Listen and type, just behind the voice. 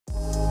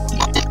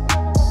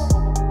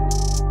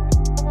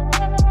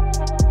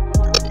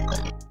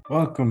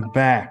Welcome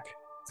back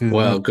to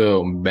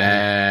Welcome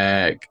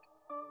back.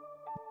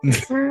 the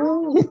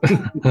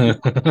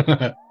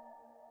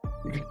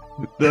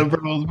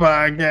Dabros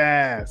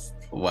Podcast.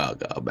 Welcome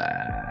It's your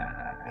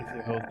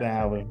back. host,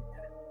 Alan.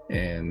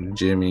 And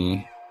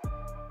Jimmy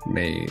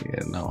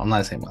no, I'm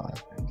not saying my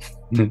last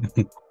name.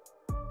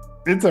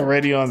 It's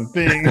already on the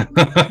thing.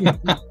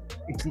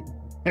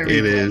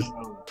 It is.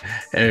 knows.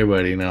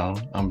 Everybody know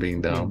I'm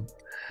being dumb.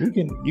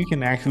 You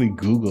can actually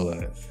Google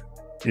us.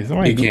 If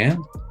You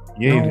can?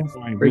 Yeah, No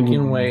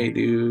freaking way,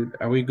 dude.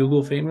 Are we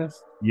Google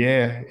famous?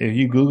 Yeah, if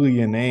you Google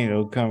your name,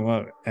 it'll come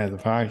up as a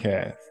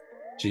podcast.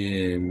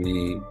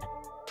 Jimmy.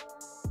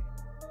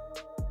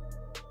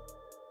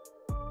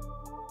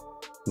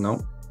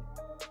 Nope.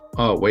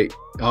 Oh, wait.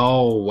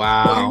 Oh,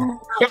 wow.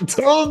 I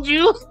told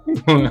you.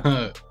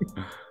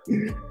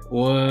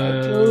 What?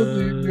 I told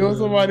you. You know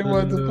somebody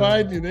wants to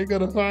find you. They're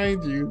gonna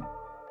find you.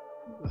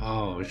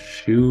 Oh,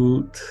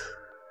 shoot.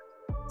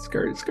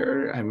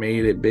 Skirt. I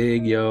made it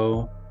big,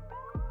 yo.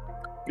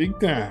 Big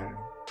time.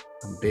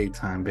 Big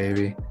time,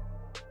 baby.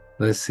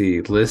 Let's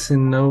see.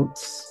 Listen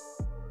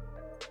notes.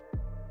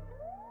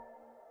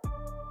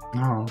 Oh,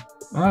 well,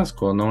 that's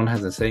cool. No one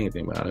has to say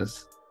anything about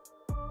us.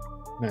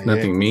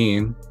 Nothing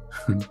mean.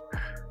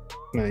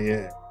 Not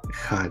yet.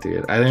 God,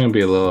 dude. I think I'd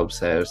be a little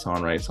upset if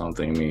someone writes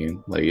something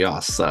mean. Like,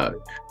 y'all suck.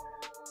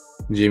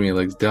 Jimmy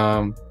looks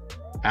dumb.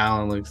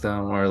 Alan looks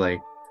dumb. Or like,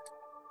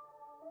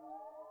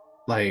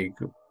 I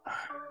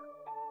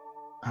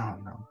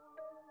don't know.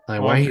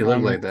 Like, why he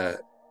look like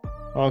that?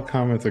 All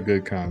comments are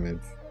good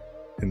comments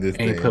in this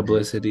Any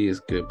publicity is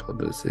good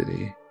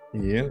publicity.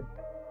 Yep.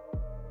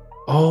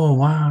 Oh,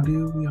 wow,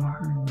 dude. We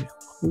are.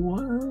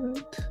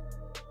 What?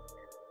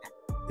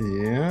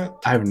 Yeah.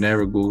 I've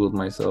never Googled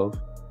myself.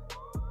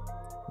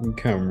 You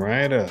come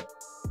right up.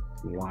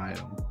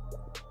 Wild.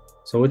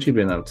 So what you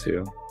been up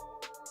to?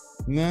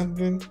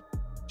 Nothing.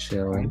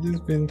 Chilling. I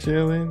just been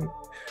chilling.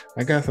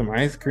 I got some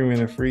ice cream in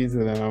the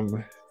freezer that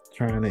I'm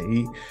trying to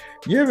eat.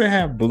 You ever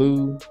have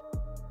blue?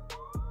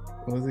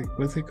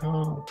 What's it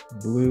called?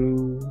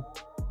 Blue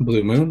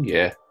Moon?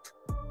 Yeah.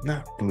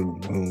 Not Blue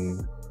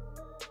Moon.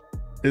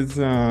 It's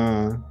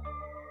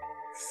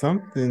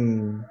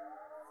something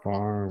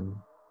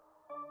farm.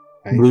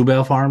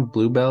 Bluebell Farm?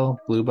 Bluebell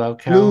cow?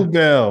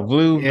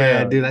 Bluebell.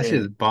 Yeah, dude, that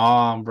shit's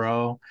bomb,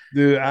 bro.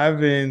 Dude,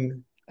 Have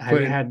you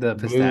had the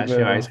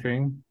pistachio ice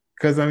cream?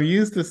 Because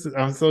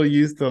I'm so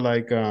used to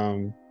like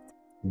Ben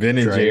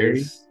and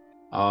Jerry's.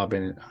 Oh,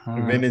 Ben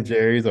and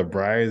Jerry's or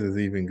Breyers is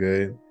even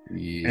good.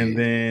 Yeah. And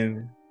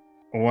then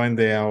one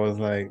day I was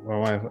like, my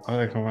wife,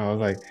 I was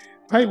like,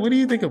 "Hey, what do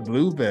you think of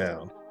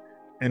Bluebell?"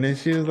 And then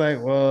she was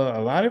like, "Well, a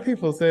lot of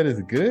people said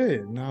it's good."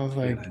 And I was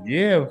like,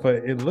 "Yeah, but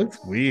it looks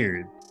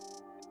weird."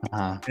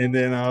 And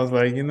then I was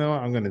like,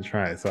 I'm gonna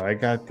try it. So I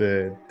got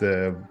the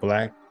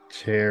black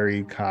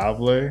cherry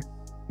cobbler.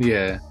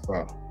 Yeah.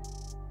 Bro.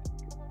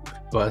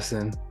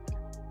 Bussin'.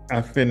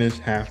 I finished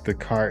half the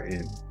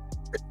carton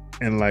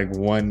in like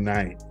one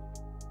night.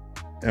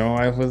 And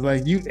my wife was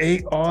like, "You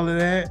ate all of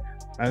that?"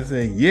 I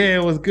said, "Yeah,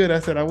 it was good." I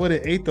said I would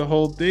have ate the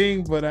whole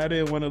thing, but I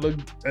didn't want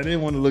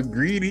to look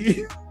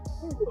greedy.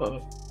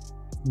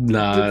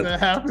 Nah. It's a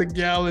half a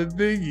gallon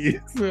thingy.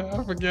 It's a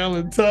half a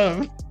gallon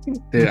tub.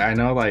 Dude, I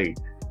know, like,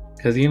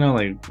 because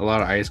like a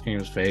lot of ice cream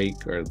is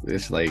fake or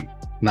it's like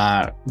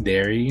not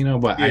dairy,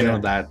 but yeah. I know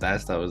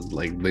that stuff is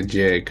like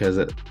legit because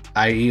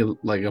I eat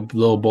like a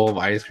little bowl of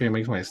ice cream,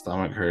 makes my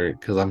stomach hurt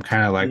because I'm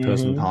kind of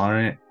lactose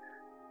intolerant.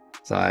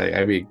 So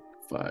I be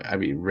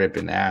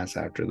ripping ass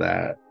after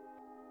that.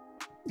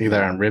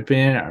 Either I'm ripping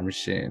it or I'm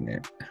shitting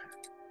it.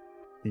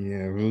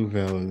 Yeah,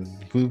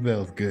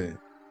 Bluebell's good.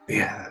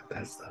 Yeah,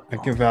 that's the I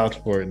can vouch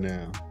for it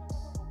now.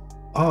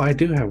 Oh, I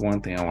do have one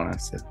thing I want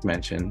to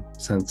mention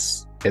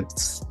since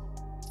it's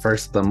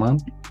first of the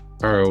month,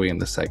 or are we in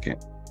the second?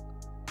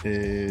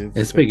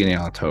 It's beginning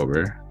of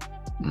October.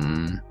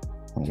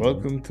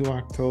 Welcome to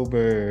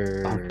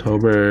October.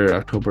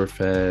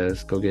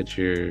 Oktoberfest. Go get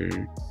your,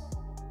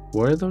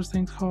 what are those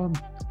things called?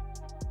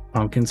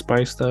 Pumpkin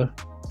spice stuff.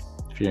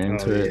 If you're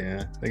into it.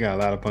 Yeah, they got a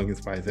lot of pumpkin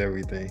spice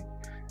everything.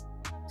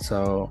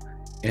 So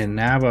in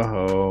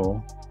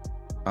Navajo,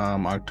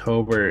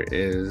 October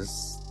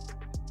is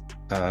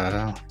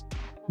the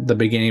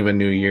beginning of a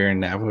new year in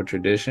Navajo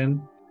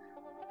tradition,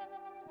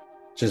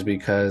 just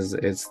because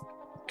it's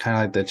kind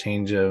of like the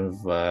change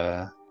of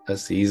a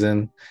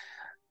season.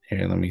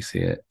 Here, let me see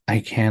it. I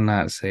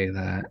cannot say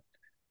that,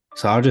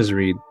 so I'll just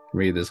read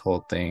this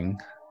whole thing.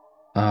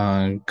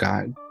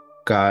 God,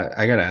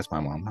 I gotta ask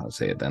my mom how to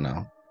say it, then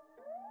I'll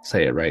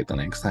say it right the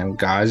next time.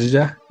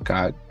 Gaja,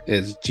 God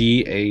is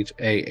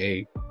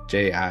Ghaajai.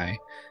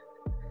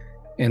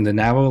 In the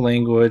Navajo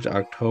language,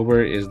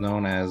 October is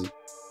known as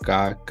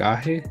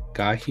Gahe,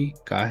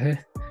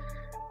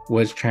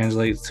 which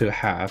translates to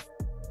half.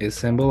 It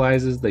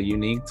symbolizes the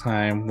unique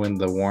time when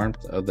the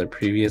warmth of the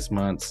previous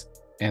months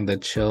and the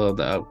chill of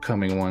the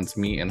upcoming ones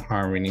meet in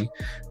harmony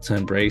to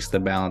embrace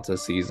the balance of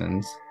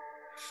seasons.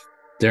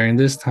 During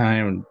this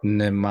time,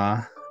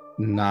 Nahastin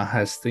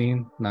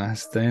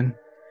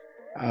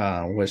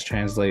which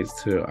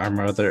translates to our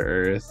Mother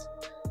Earth,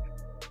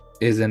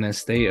 is in a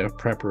state of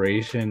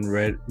preparation,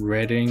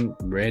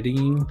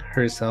 readying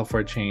herself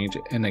for change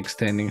and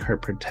extending her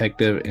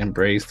protective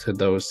embrace to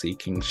those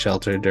seeking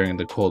shelter during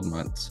the cold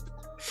months.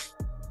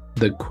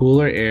 The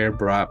cooler air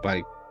brought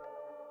by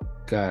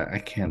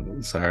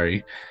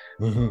Gahi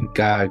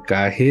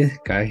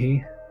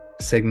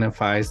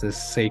signifies the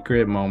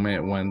sacred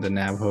moment when the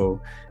Navajo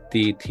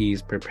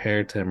deities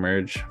prepare to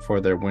emerge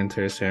for their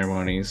winter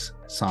ceremonies,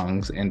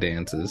 songs, and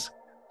dances.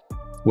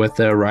 With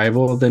the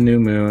arrival of the new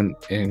moon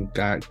in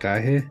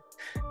Gahe,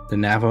 the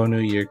Navajo New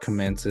Year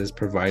commences,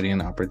 providing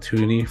an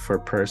opportunity for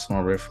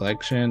personal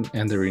reflection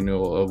and the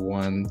renewal of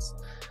one's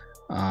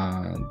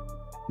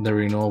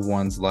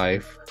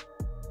life.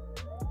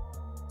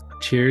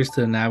 Cheers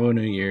to the Navajo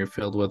New Year,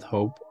 filled with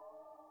hope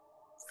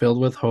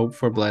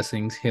for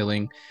blessings,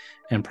 healing,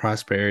 and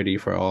prosperity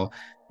for all.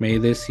 May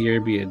this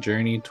year be a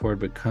journey toward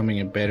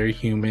becoming a better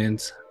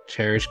humans,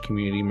 cherished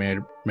community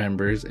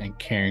members, and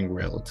caring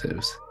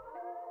relatives.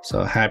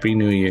 So Happy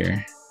New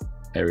Year,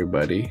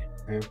 everybody.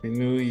 Happy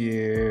New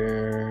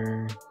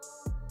Year.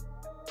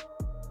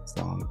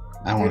 So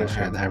I want to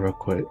share that real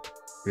quick.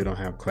 We don't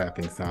have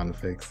clapping sound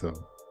effects, so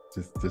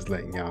just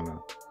letting y'all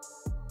know.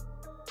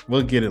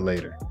 We'll get it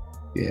later.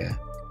 Yeah.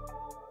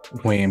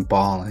 We ain't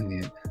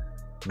balling yet.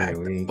 Yeah,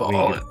 we ain't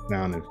get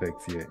sound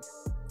effects yet.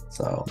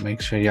 So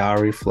make sure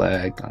y'all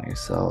reflect on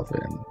yourself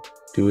and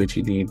do what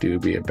you need to do,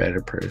 be a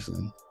better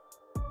person.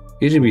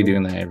 You should be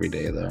doing that every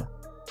day, though.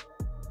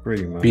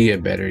 Pretty much. Be a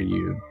better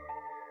you.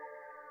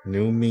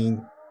 New me,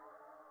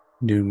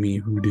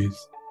 who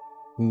this?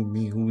 Who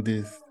me, who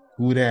this,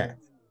 who that.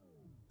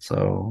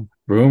 So,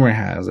 rumor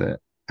has it,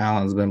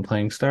 Alan's been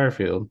playing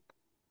Starfield.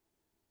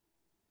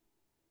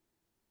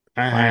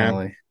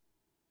 Finally.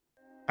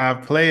 I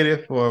played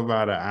it for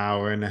about an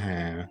hour and a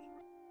half.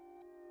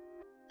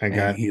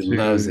 He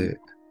loves it.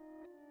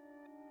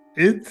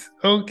 It's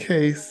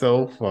okay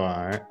so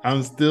far.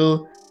 I'm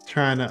still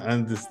trying to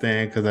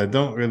understand because I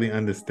don't really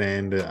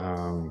understand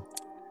the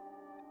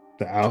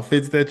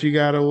outfits that you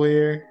gotta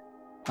wear.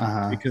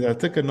 Because I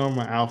took a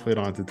normal outfit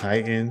onto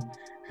Titan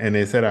and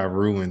they said I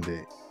ruined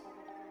it.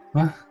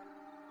 What?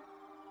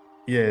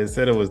 Yeah, it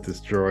said it was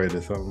destroyed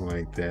or something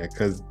like that.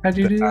 How'd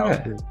you do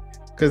that?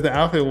 Because the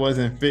outfit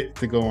wasn't fit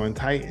to go on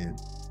Titan.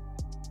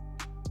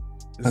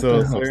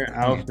 So certain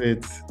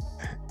outfits,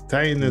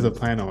 Titan is a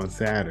planet on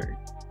Saturn.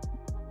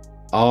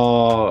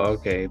 Oh,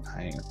 okay.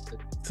 Titan.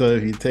 So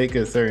if you take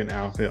a certain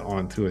outfit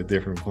onto a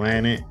different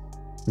planet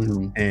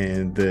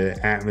and the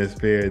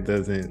atmosphere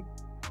doesn't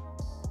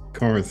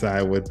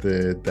coincide with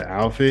the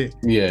outfit,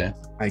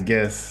 I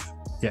guess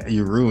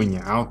you ruin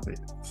your outfit.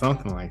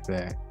 Something like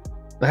that.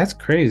 That's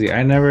crazy.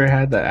 I never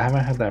had that. I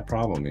haven't had that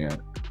problem yet.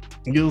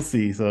 You'll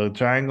see. So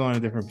try and go on a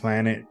different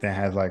planet that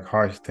has like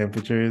harsh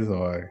temperatures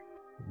or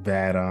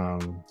bad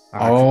oxygen.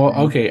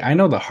 Okay. I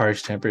know the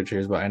harsh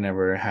temperatures, but I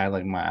never had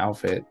like my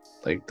outfit,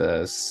 like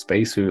the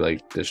spacesuit,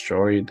 like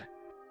destroyed.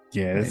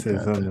 Yeah, it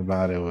said something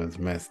about it was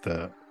messed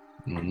up.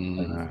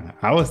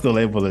 I was still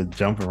able to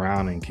jump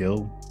around and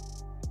kill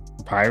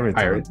pirates,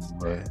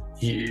 but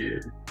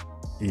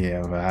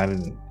but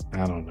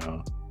I don't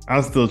know.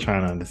 I'm still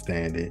trying to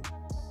understand it.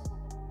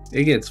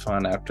 It gets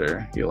fun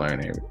after you learn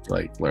it,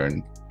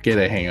 get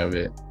a hang of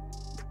it.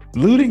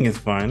 Looting is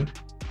fun.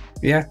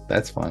 Yeah,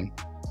 that's fun.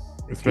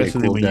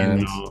 Especially cool when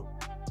guns. You know,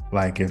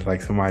 like if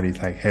like somebody's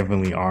like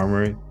heavily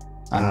armored,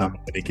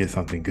 they get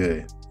something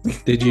good.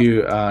 Did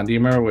you do you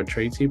remember what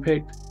traits you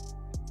picked?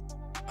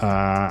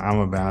 I'm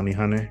a bounty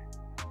hunter.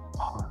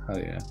 Oh, hell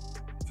yeah.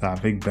 So I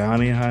picked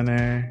bounty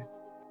hunter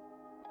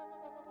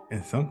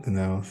and something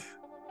else.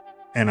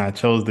 And I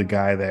chose the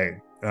guy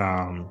that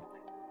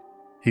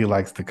he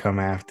likes to come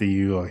after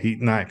you, or he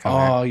not come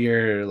after you.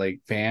 You're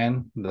like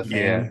fan? The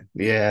fan?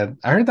 Yeah.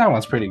 I heard that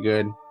one's pretty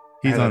good.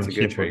 He's on the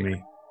ship with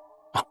me.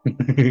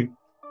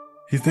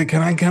 He said,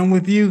 "Can I come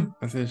with you?"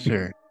 I said,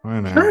 "Sure.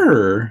 Why not?"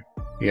 Sure.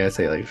 You gotta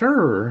say like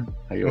sure.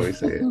 How you always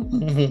say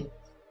it.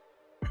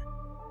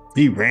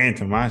 He ran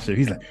to my ship.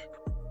 He's like,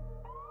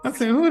 I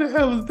said, "Who the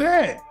hell is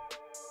that?"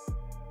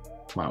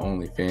 My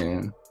only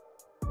fan.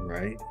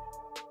 Right.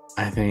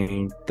 I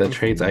think the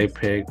traits I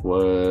picked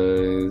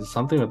was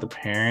something with the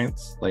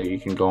parents, like you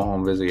can go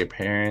home, visit your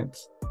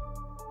parents,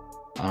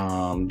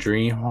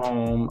 dream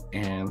home,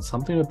 and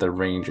something with the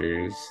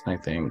Rangers, I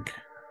think.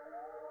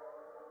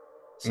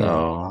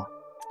 So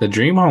the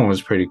dream home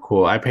was pretty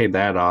cool. I paid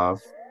that off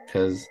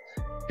because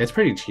it's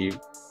pretty cheap.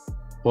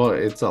 Well,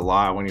 it's a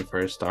lot when you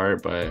first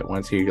start, but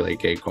once you like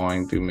get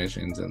going through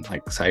missions and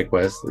like side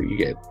quests, you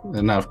get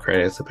enough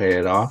credits to pay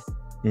it off.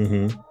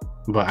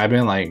 But I've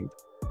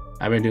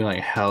been doing like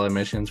hella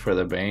missions for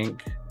the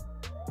bank,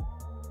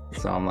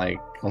 so I'm like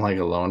a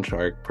loan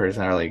shark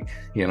person, or like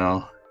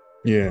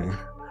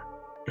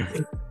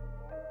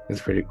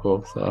it's pretty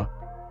cool. So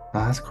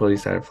that's cool. You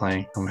started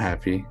playing. I'm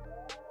happy.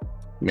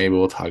 Maybe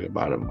we'll talk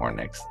about it more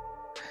next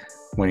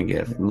when you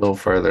get a little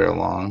further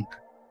along,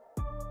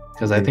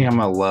 because I think I'm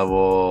at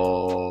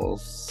level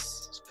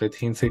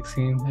 15,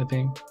 16. I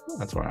think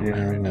that's where I'm at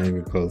right I'm not now.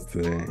 even close to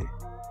that.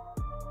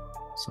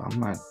 so I'm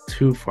not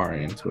too far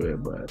into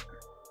it, but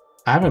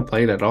I haven't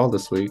played at all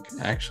this week,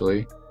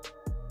 actually.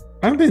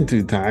 I've been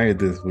too tired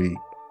this week.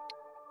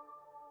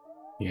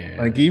 Yeah.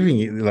 Like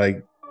even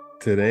like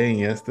today and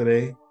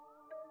yesterday,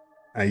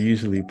 I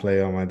usually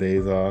play on my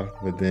days off,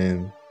 but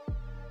then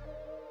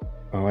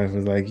my wife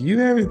was like, "You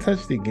haven't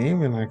touched the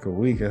game in like a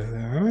week." I said,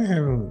 "I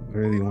haven't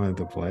really wanted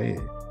to play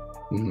it."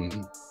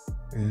 Mm-hmm.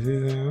 And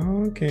she said,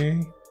 "Oh,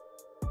 okay."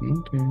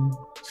 Okay.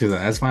 She's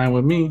like, that's fine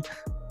with me.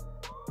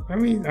 I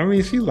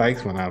mean, she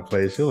likes when I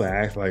play. She'll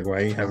ask like,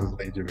 "Why you haven't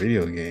played your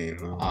video game?"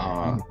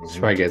 She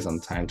probably get some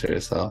time to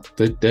herself.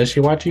 Does she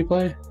watch you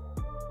play?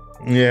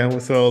 Yeah.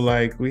 So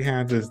like, we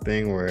have this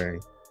thing where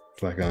it's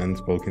like an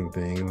unspoken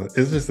thing.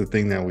 It's just a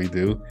thing that we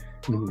do,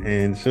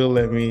 and she'll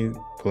let me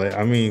play.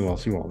 I mean, well,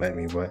 she won't let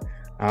me, but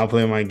I'll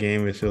play my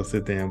game, and she'll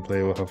sit there and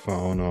play with her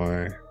phone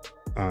or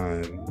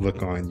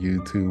look on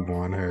YouTube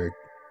on her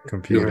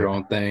computer. Do her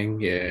own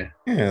thing. Yeah.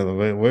 Yeah,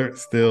 but we're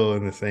still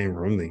in the same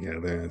room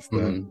together and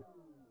stuff.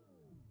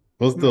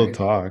 We'll still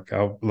talk.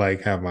 I'll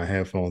like have my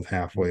headphones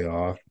halfway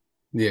off.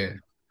 Yeah.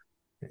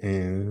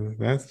 And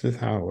that's just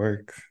how it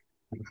works.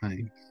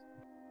 Nice.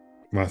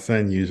 My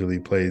son usually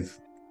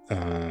plays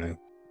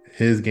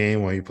his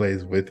game when he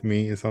plays with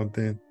me or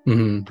something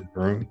in his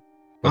room.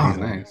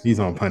 But he's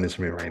on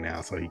punishment right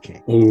now, so he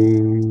can't.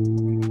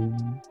 Ooh.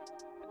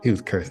 He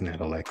was cursing at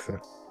Alexa.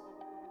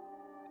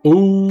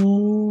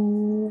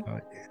 Ooh. Oh,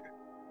 yeah.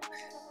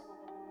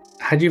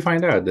 How'd you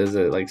find out? Does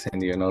it like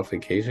send you a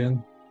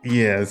notification?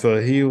 Yeah,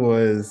 so he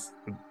was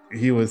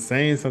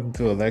saying something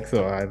to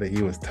Alexa, or either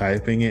he was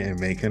typing it and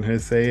making her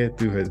say it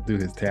through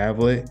his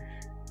tablet,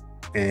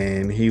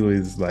 and he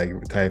was like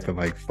typing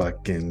like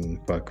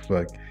fucking fuck.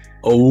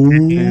 Oh,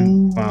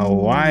 and my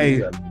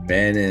wife,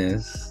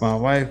 menace. My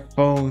wife's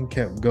phone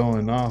kept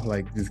going off,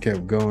 like just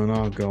kept going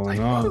off,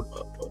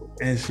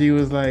 and she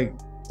was like,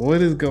 "What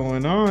is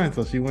going on?"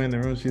 So she went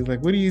in the room. She was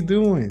like, "What are you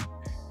doing?"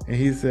 And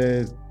he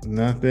said,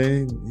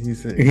 "Nothing."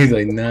 He's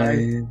like,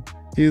 "Nothing."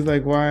 He was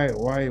like, why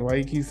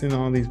you keep sending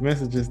all these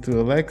messages to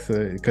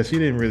Alexa? Because she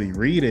didn't really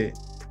read it.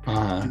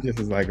 She just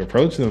was like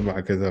approaching him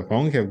because her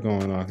phone kept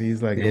going off.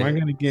 He's like, am I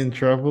going to get in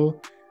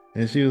trouble?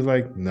 And she was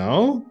like,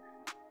 no.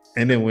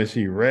 And then when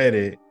she read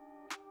it,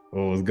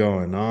 what was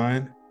going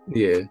on?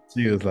 Yeah.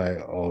 She was like,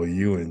 oh,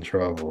 you in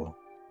trouble.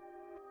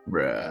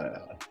 Bruh.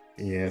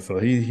 Yeah, so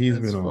he's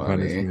been on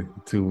punishment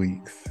for 2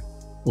 weeks.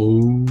 Oh,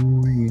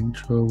 you in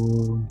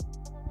trouble.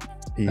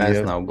 That's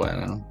not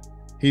bueno.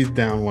 He's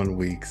down 1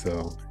 week,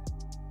 so.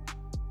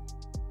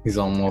 He's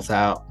almost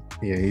out.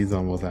 Yeah, he's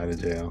almost out of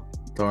jail.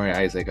 Don't worry,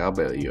 Isaac. I'll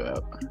bail you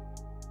out.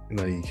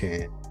 No, you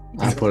can't.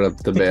 I'll put up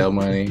the bail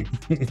money.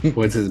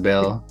 What's his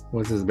bail?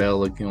 What's his bail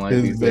looking like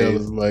his these bail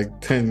days? Is like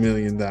 $10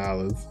 million.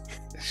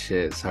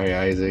 Shit, sorry,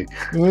 Isaac.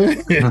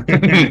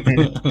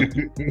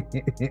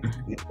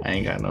 I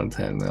ain't got no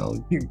 10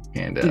 mil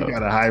handout. You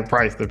got a high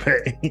price to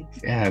pay.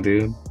 Yeah,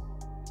 dude.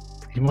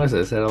 He must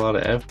have said a lot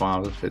of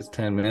F-bombs if it's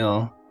 10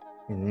 mil.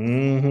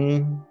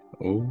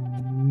 Mm-hmm.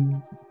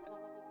 Ooh.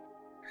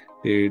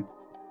 Dude,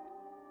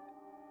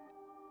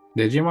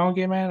 did your mom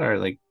get mad, or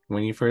like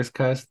when you first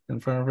cussed in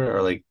front of her,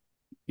 or like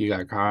you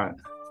got caught?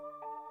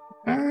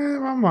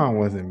 My mom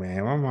wasn't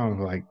mad. My mom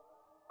was like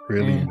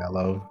really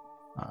mellow.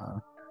 I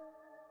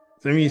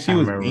mean, she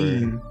was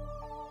mean,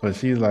 but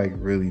she's like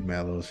really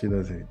mellow. She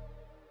doesn't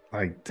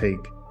like take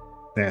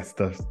that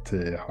stuff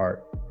to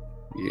heart.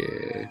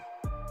 Yeah.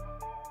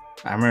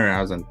 I remember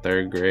I was in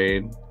 3rd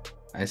grade.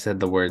 I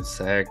said the word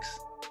sex.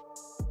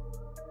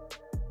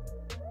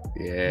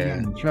 Yeah. You got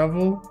in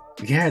trouble?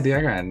 Yeah, dude,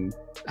 I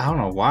don't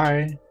know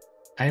why.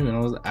 I even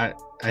know I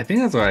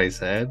think that's what I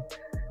said.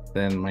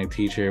 Then my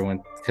teacher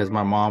went, because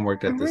my mom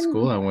worked at the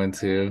school I went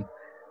to,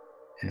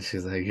 and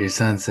she's like, your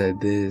son said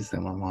this,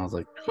 and my mom's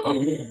like,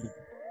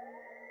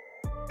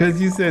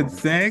 because you said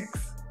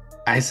sex?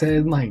 I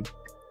said like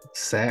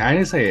sex. I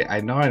didn't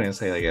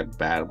say like a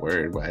bad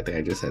word, but I think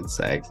I just said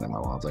sex, and my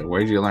mom's like,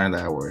 where'd you learn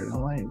that word?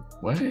 I'm like,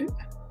 what?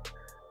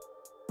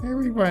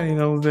 Everybody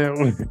knows that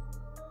word.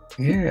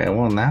 Yeah,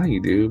 well now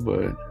you do,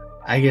 but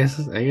I guess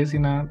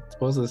you're not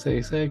supposed to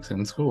say sex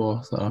in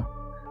school, so.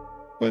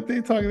 But they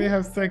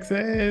have sex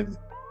ed.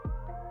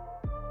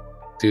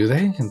 Do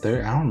they in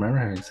 3rd? I don't remember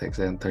having sex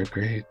ed in 3rd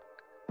grade.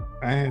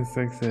 I had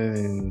sex ed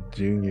in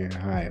junior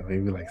high,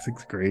 maybe like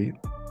 6th grade.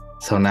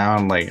 So now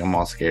I'm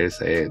all scared to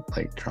say it,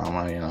 like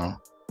trauma, you know.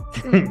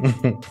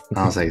 I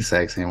don't say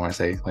sex anymore. I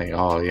say like,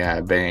 oh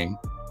yeah, bang,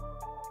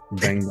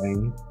 bang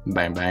bang,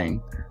 bang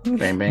bang,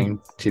 bang bang,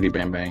 chitty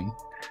bang bang.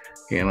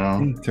 You know,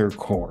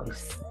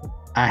 intercourse.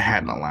 I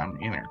had no line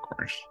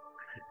intercourse.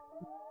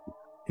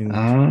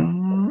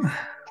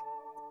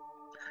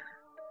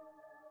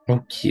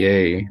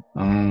 Okay.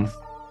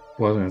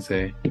 What was I gonna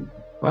say?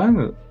 Well,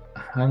 other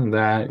than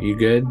that, you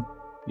good?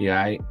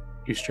 Yeah,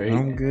 you straight?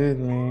 I'm good,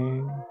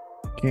 man.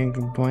 Can't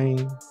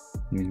complain.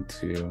 Me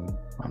too.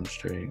 I'm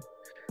straight.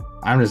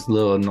 I'm just a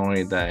little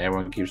annoyed that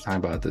everyone keeps talking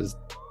about this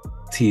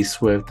T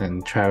Swift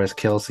and Travis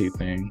Kelce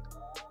thing.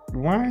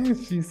 Why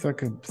is she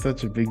such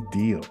a big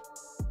deal?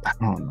 I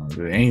don't know,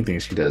 dude. Anything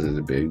she does is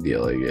a big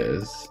deal, I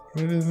guess.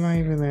 It is not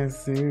even that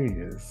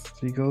serious.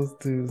 She goes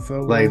to Like,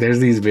 solo. there's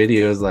these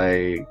videos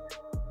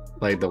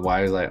like the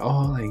wife's like,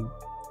 oh,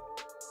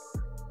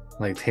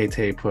 like Tay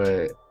Tay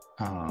put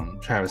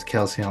Travis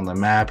Kelce on the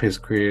map. His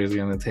career is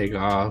gonna take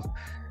off.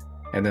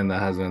 And then the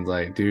husband's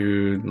like,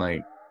 dude,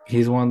 like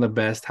he's one of the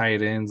best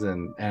tight ends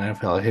in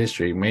NFL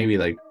history, maybe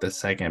like the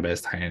second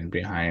best tight end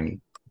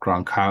behind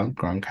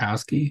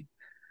Gronkowski.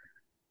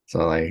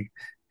 So like,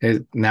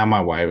 now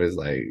my wife is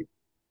like,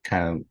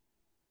 kind of,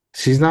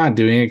 she's not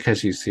doing it because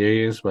she's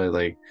serious, but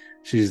like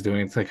she's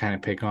doing it to kind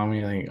of pick on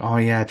me, like, oh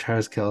yeah,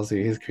 Travis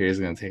Kelce, his career is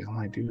gonna take. I'm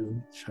like,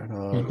 dude, shut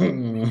up.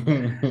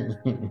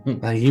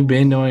 Like you've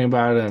been knowing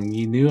about him.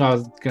 You knew I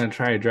was gonna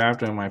try to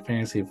draft him in my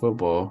fantasy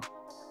football.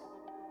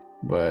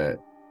 But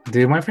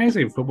dude, my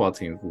fantasy football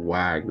team's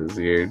whack this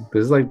year.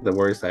 This is like the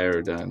worst I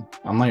ever done.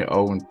 I'm like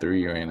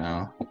 0-3 right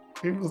now.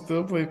 People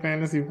still play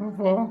fantasy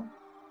football.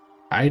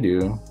 I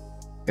do.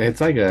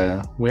 It's like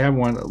we have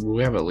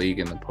a league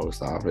in the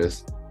post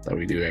office that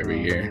we do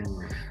every year.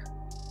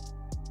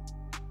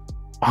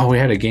 Oh, we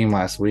had a game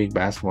last week,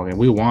 basketball game.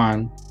 We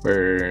won.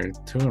 We're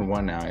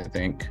 2-1 now, I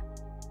think.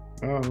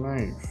 Oh,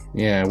 nice.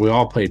 Yeah, we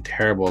all played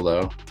terrible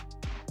though.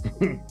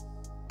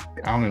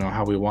 I don't know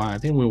how we won. I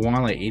think we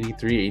won like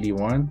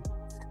 83-81.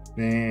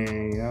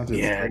 Dang,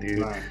 yeah,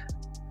 dude.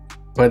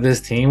 But this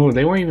team,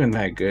 they weren't even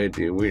that good,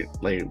 dude.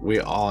 We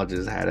all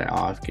just had an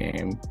off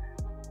game.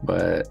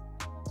 But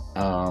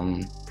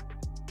I'm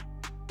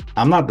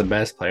not the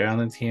best player on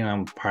the team.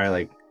 I'm probably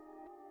like,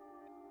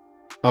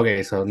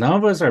 okay, so none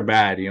of us are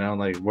bad, you know,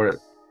 like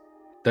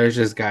there's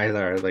just guys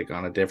that are like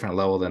on a different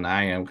level than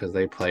I am because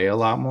they play a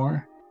lot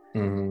more.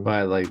 Mm-hmm.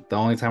 But like the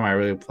only time I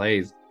really play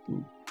is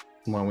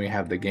when we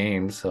have the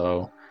game.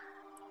 So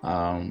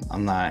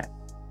I'm not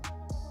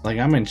like,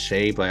 I'm in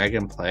shape, like I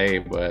can play,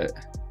 but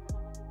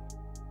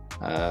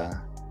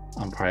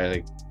I'm probably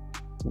like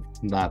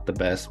not the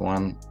best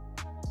one.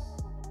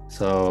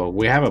 So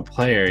we have a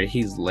player,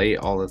 he's late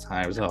all the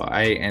time, so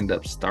I end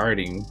up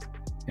starting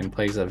in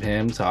place of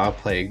him. So I'll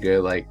play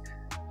good, like,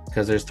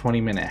 because there's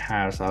 20-minute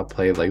halves, so I'll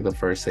play like the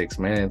first 6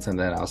 minutes and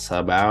then I'll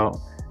sub out.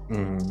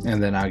 Mm-hmm.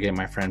 And then I'll get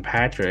my friend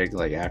Patrick,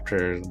 like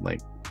after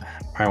like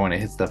probably when it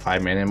hits the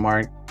 5-minute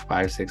mark,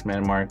 5-6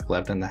 minute mark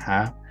left in the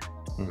half.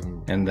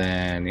 Mm-hmm. And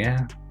then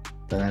then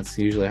that's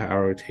usually how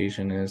our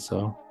rotation is.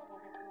 So,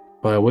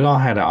 but we all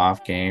had an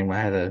off game.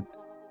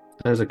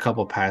 There's a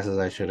couple passes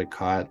I should have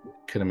caught,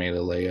 could have made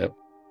a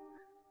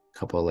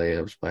couple of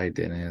layups, but I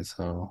didn't.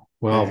 So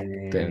we all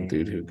didn't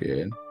do too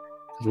good.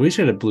 Because we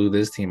should have blew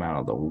this team out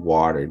of the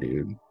water,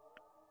 dude.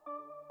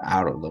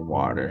 Out of the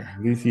water.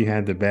 At least you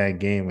had the bad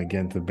game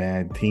against a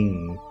bad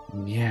team.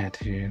 Yeah,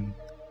 dude.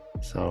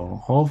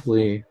 So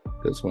hopefully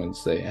this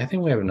Wednesday, I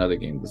think we have another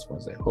game this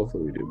Wednesday.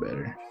 Hopefully we do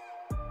better.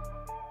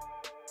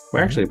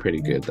 We're actually pretty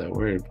good though.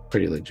 We're a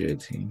pretty legit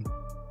team.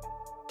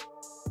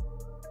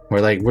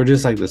 We're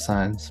just like the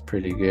Suns,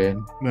 pretty good.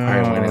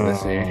 Probably win it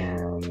this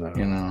year. No.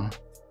 You know.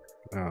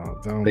 No,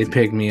 don't. They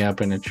picked me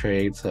up in a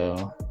trade,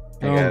 so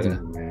I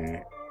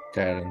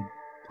gotta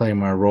play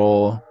my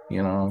role,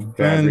 you know,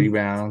 grab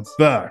rebounds.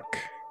 Suck.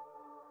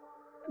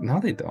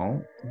 No, they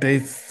don't. They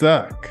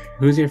suck.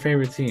 Who's your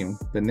favorite team?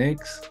 The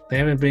Knicks? They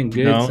haven't been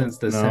good since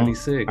the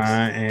 76.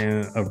 I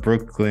am a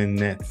Brooklyn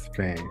Nets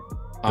fan.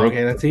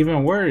 Okay, that's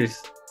even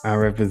worse. I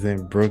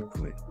represent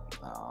Brooklyn.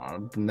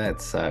 Oh, the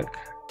Nets suck.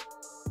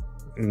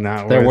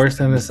 They're worse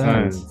than the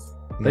Suns.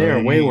 They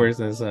are way worse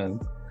than the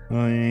Suns.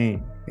 No, they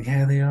ain't.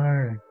 Yeah, they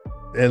are.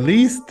 At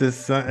least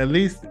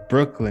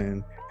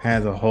Brooklyn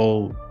has a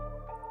whole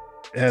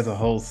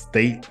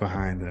state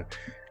behind them.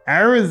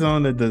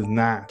 Arizona does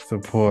not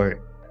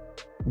support.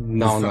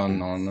 No.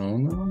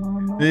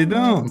 They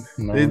don't.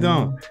 They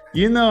don't.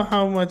 You know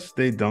how much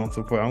they don't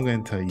support? I'm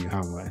going to tell you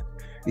how much.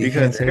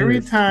 Because every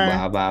time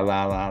I go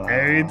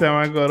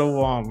to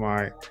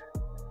Walmart,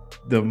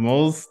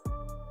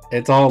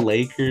 it's all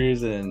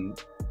Lakers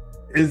and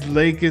it's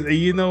Lakers. And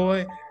you know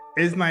what?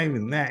 It's not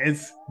even that.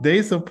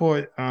 They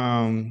support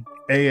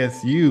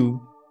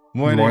ASU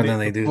more than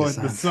they do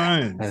the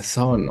Suns. That's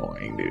so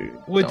annoying, dude.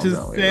 Which is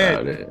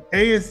sad.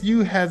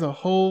 ASU has a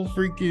whole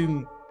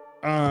freaking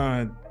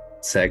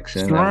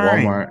section at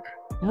Walmart.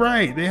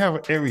 Right. They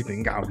have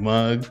everything. Got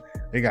mugs.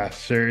 They got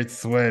shirts,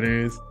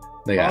 sweaters.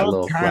 They got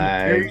little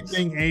flags.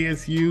 Everything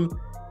ASU,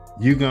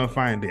 you're gonna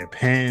find their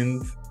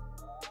pens.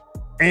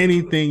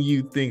 Anything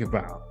you think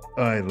about.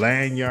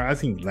 Lanyard. I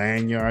seen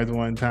lanyards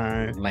one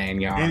time.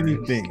 Lanyards.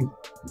 Anything.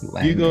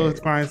 You go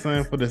find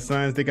something for the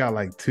Suns. They got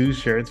like 2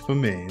 shirts for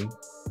men.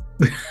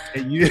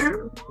 And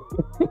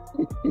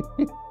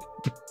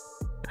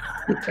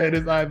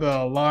it's either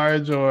a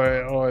large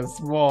or a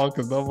small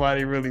because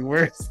nobody really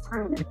wears.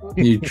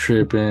 You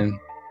tripping?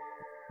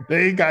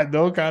 They ain't got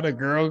no kind of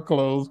girl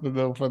clothes for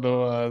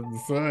the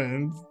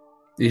Suns.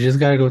 You just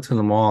gotta go to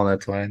the mall.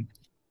 That's why.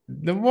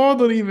 The mall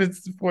don't even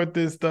support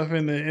this stuff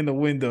in the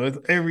window. It's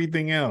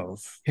everything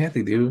else. Yeah,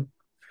 they do.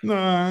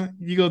 No,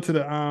 you go to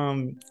the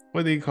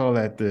what do you call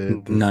that?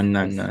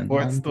 The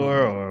sports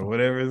store or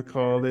whatever it's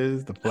called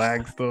is the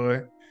flag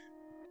store.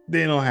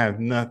 They don't have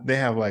nothing. They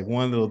have like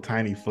one little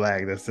tiny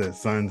flag that says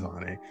Suns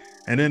on it,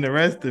 and then the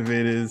rest of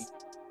it is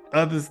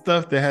other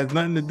stuff that has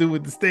nothing to do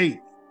with the state.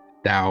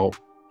 Doubt.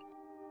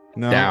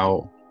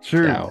 No,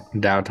 true.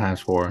 Doubt times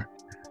 4.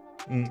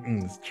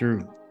 It's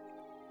true.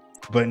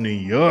 But New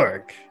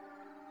York,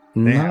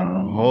 they have a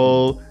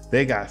whole.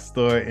 They got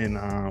store in.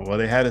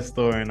 They had a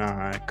store in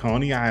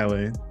Coney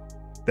Island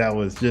that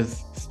was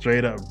just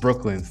straight up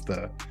Brooklyn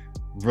stuff.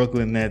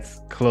 Brooklyn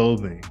Nets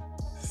clothing,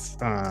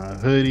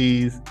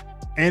 hoodies,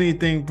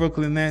 anything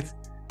Brooklyn Nets.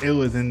 It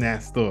was in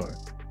that store.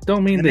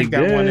 Don't mean they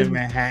got good. One in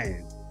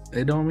Manhattan.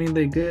 It don't mean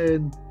they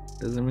good.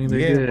 Doesn't mean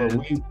they're good.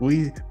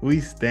 But we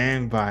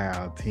stand by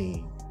our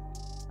team.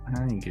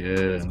 I ain't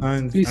good.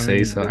 You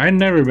say so. I've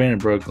never been in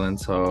Brooklyn,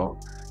 so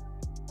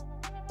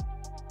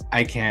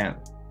I can't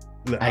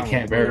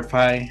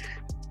verify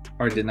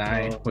or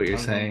deny what you're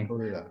saying.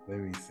 Pull it up. Let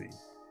me see.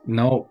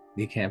 Nope,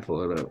 you can't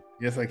pull it up.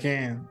 Yes, I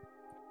can.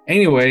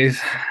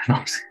 Anyways,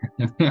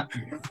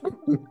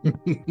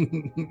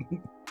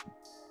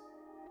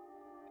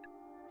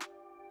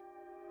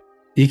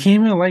 you can't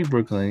even like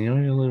Brooklyn. You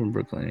don't even live in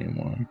Brooklyn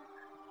anymore.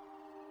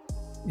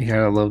 You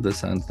gotta love the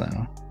Suns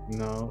now.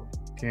 No,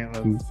 can't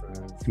love the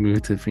Suns.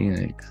 Move to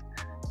Phoenix.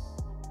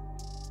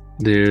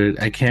 Dude,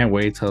 I can't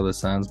wait till the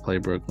Suns play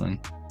Brooklyn.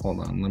 Hold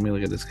on, let me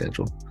look at the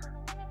schedule.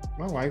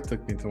 My wife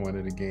took me to one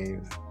of the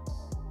games.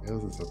 It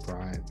was a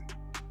surprise.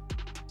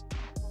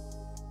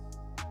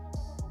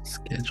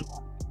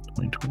 Schedule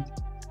 2020.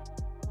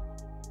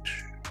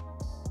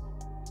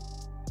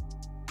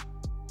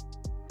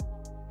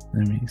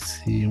 Let me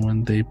see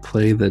when they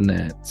play the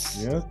Nets.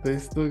 Yes, they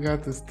still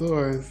got the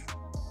stores.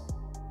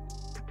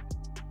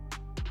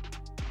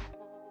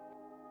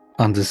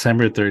 On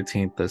December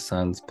 13th, the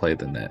Suns play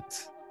the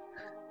Nets.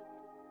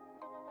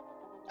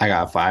 I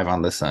got 5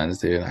 on the Suns,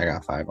 dude. I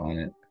got 5 on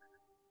it.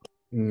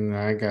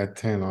 I got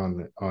 10 on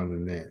the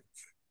Nets.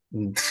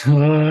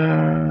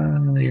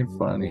 You're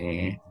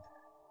funny.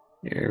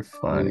 You're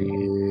funny.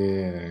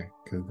 Yeah,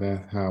 because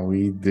that's how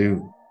we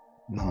do.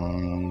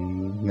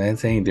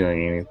 Nets ain't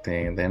doing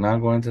anything. They're not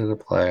going to the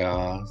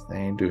playoffs. They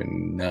ain't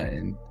doing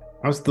nothing.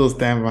 I'm still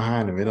standing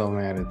behind them. It don't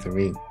matter to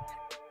me.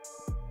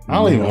 I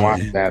don't even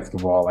watch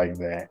basketball like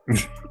that.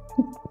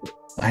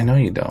 I know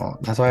you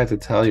don't. That's why I have to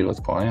tell you what's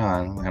going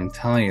on. I'm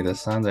telling you, the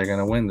Suns are going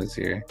to win this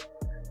year.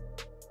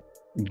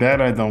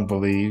 That I don't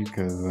believe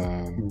because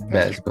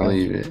best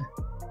believe it.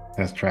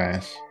 That's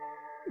trash.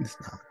 It's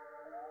not.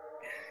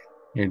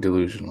 You're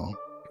delusional.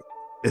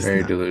 It's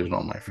very not.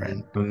 Delusional, my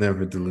friend. I'm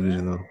never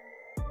delusional.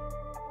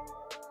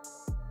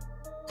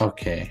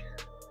 Okay.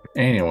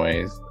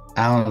 Anyways,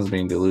 Alan's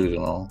being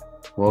delusional.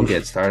 We'll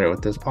get started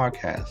with this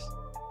podcast.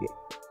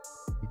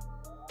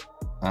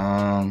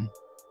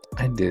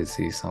 I did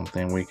see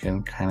something we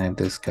can kind of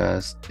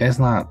discuss. It's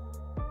not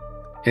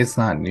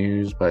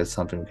news, but it's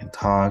something we can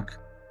talk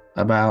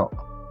about.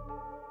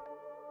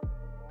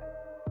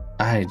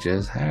 I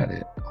just had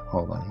it.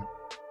 Hold on.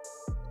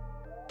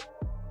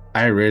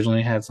 I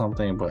originally had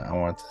something, but I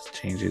want to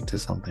change it to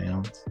something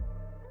else.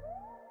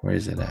 Where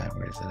is it at?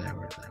 Blah,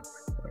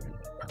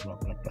 blah,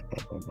 blah,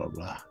 blah, blah, blah,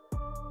 blah.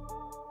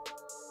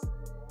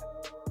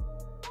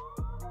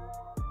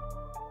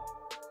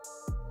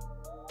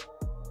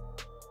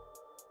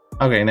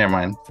 Okay, never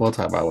mind. We'll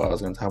talk about what I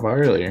was going to talk about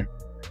earlier.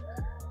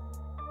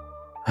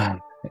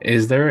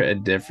 Is there a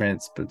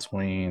difference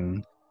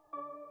between...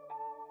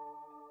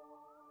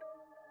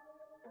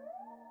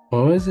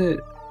 What was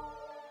it?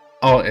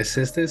 Oh,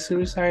 assisted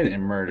suicide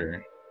and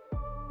murder.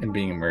 And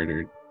being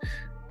murdered.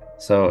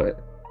 So,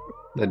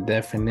 the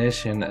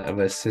definition of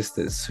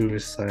assisted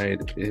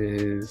suicide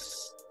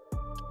is...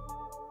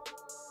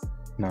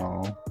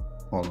 No.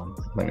 Hold on.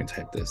 Let me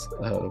type this.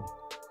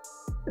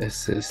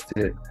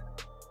 Assisted...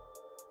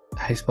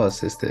 How do you spell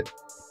assisted?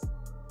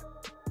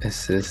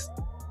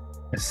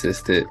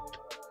 Assisted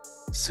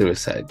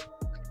suicide.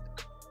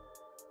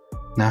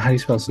 Now, how do you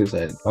spell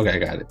suicide? Okay, I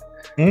got it.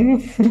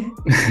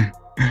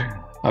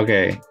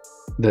 Okay.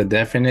 The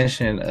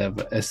definition of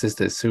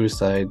assisted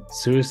suicide: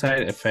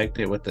 suicide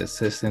effected with the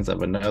assistance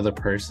of another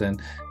person,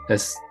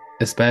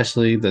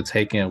 especially the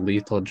taking of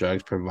lethal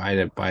drugs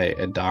provided by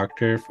a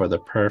doctor for the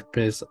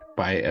purpose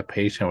by a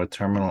patient with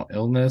terminal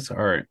illness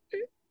or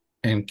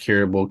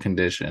incurable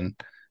condition.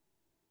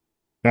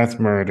 That's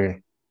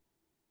murder.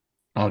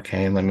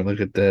 Okay, let me look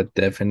at the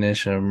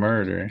definition of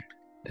murder.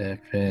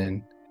 Definition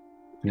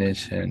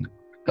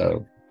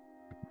of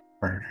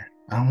murder.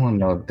 I don't want to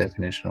know the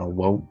definition of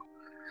woke.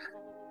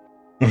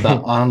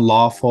 The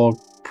unlawful,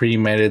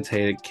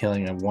 premeditated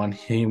killing of one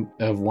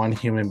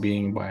human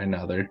being by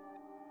another.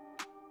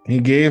 He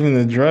gave him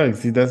the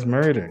drugs. That's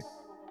murder.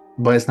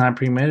 But it's not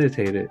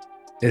premeditated.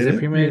 Is it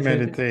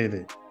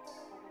premeditated?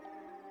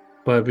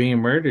 But being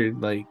murdered,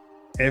 like,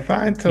 if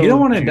I told you don't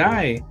want to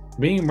die.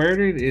 Being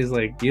murdered is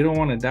like you don't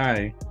want to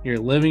die. You're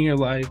living your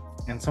life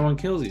and someone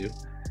kills you.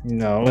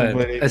 No,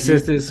 but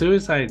assisted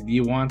suicide,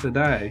 you want to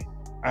die.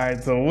 All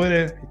right, so what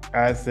if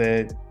I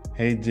said,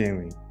 "Hey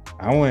Jimmy,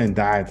 I want to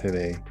die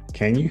today.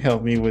 Can you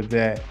help me with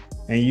that?"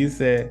 And you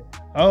said,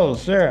 "Oh,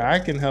 sure, I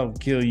can help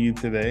kill you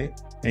today."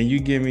 and you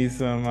give me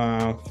some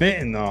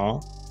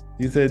fentanyl.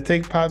 You said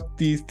pop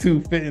these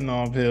 2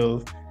 fentanyl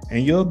pills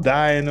and you'll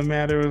die in a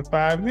matter of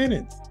 5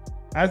 minutes.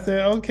 I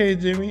said, okay,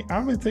 Jimmy,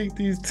 I'm gonna take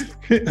these 2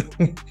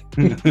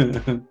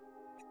 pills.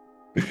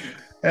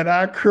 And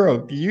I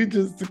croaked. You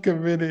just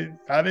committed.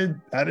 I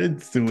didn't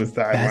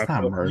suicide That's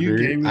myself. not murder. You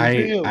gave me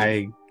the pills.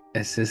 I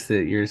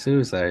assisted your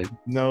suicide.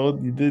 No,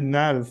 you did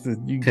not assist.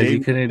 You Because you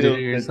gave couldn't do it pills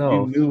yourself.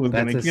 that you knew was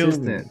That's gonna kill me.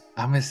 assistant.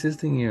 I'm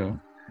assisting you.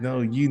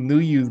 No, you knew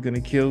you was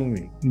gonna kill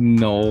me.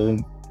 No.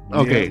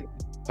 Okay.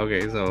 Yeah.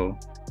 Okay, so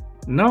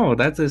no,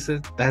 that's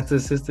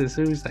assisted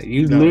suicide.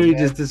 You No, literally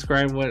just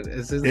described what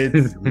assisted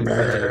It's suicide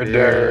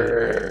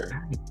murder.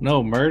 is.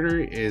 No, murder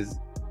is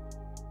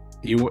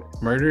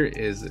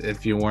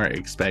if you weren't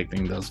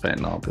expecting those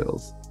fentanyl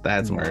pills.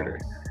 That's murder.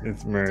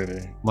 It's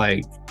murder.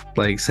 Like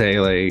say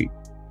like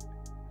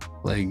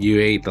you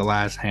ate the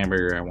last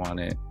hamburger I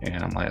wanted,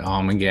 and I'm like, oh,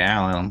 I'm gonna get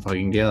Alan. I'm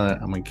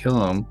gonna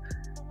kill him,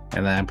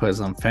 and then I put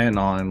some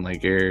fentanyl in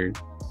like your.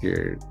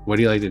 What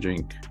do you like to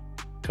drink?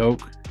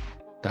 Coke,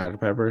 Dr.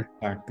 Pepper.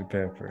 Dr.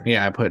 Pepper.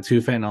 Yeah, I put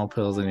 2 fentanyl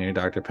pills in your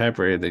Dr.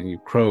 Pepper. Then you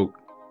croak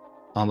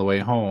on the way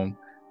home.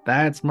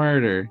 That's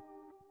murder.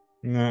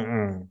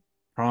 Nuh-uh.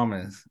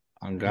 Promise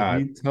on God.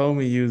 You told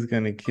me you was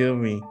gonna kill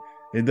me.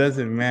 It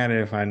doesn't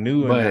matter if I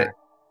knew or not.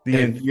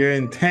 Your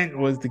intent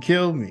was to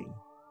kill me.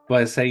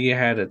 But say you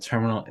had a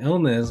terminal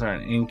illness or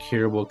an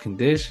incurable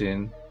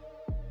condition.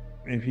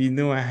 If you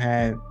knew I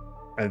had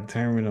a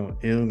terminal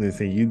illness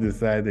and you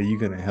decide that you're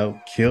gonna help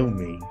kill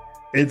me,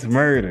 it's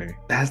murder.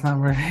 That's not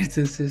murder. It's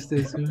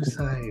assisted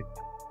suicide.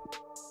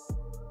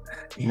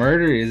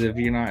 Murder is if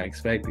you're not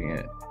expecting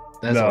it.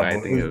 That's what I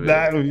think of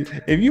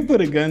it. If you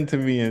put a gun to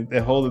me and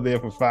hold it there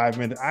for 5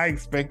 minutes, I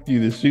expect you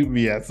to shoot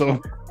me at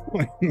some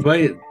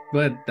point.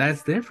 But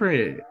that's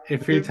different.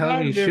 If you're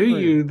telling me to shoot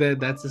you,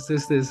 that's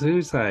assisted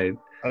suicide.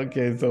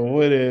 Okay, so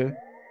what if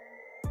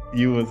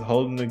you was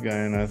holding the gun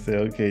and I said,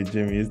 okay,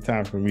 Jimmy, it's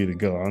time for me to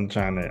go. I'm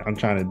trying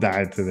to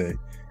die today.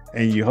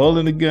 And you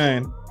holding the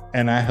gun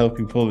and I help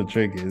you pull the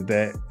trigger. Is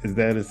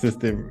that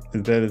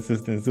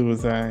assisted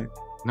suicide?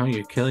 No,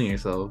 you're killing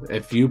yourself.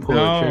 If you pull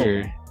the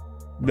trigger.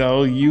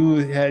 No, you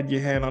had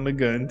your hand on the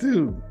gun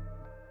too.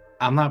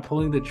 I'm not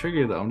pulling the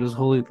trigger though. I'm just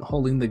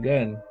holding the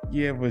gun.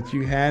 Yeah, but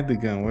you had the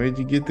gun. Where did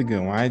you get the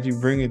gun? Why did you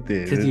bring it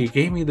there? Because you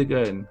gave me the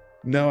gun.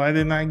 No, I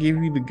did not give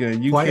you the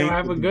gun. Why do I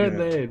have a gun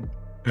then?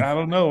 I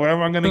don't know. Where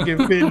am I going to get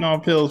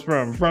fentanyl pills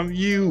from? From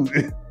you.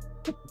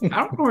 I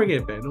don't know where to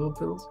get fentanyl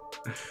pills.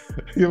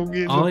 I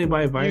only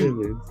buy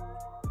vitamins.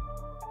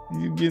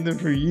 You getting them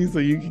for you so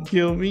you can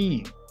kill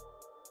me.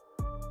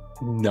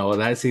 No,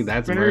 that's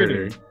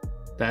murder.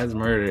 That's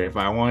murder. If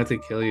I wanted to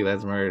kill you,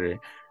 that's murder.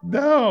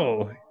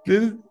 No,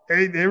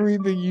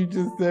 everything you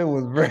just said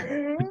was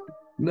murder.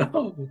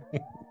 No.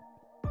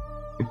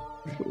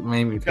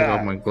 Made me take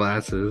off my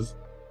glasses.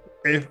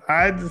 If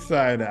I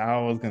decided I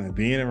was gonna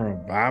be in a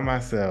room by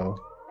myself,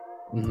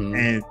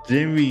 and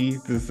Jimmy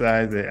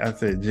decides that I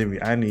said, Jimmy,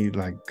 I need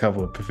like a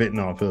couple of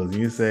fentanyl pills, and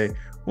you say,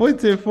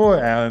 what's it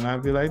for, Alan?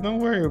 I'd be like, don't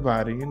worry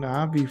about it.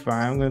 I'll be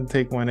fine. I'm gonna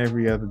take one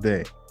every other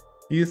day.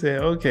 You say,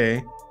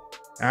 okay.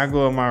 I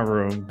go in my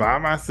room by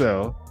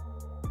myself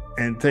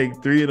and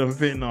take 3 of them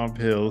fentanyl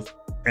pills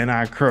and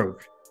I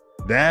croak.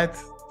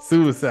 That's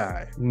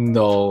suicide.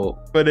 No.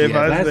 But if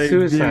I say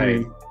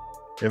suicide.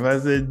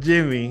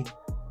 Jimmy,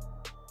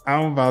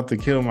 I'm about to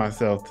kill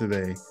myself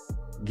today.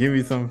 Give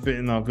me some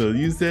fentanyl pills.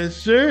 You said,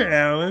 sure,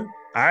 Alan.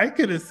 I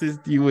could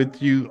assist you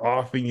with you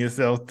offing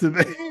yourself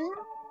today.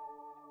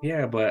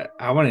 Yeah, but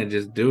I wouldn't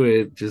just do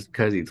it just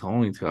because he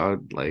told me to. I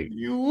would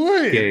you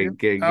would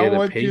get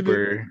a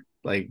paper.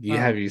 Like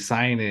have you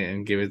sign it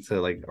and give it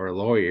to like our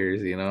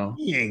lawyers, He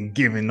ain't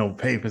giving no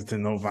papers to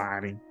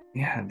nobody.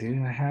 Yeah,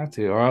 dude, I have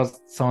to, or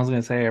else someone's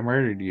gonna say I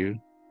murdered you.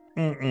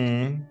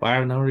 But I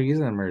have no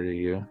reason to murder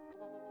you.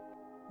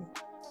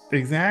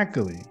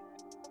 Exactly.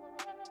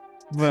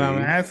 But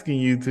I'm asking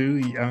you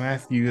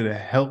to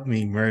help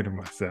me murder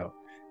myself.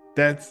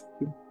 That's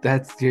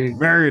your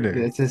murder.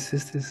 That's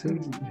assisted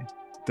suicide.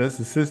 That's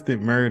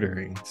assisted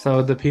murdering.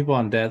 So the people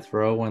on death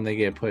row, when they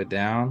get put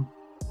down,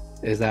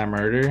 is that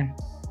murder?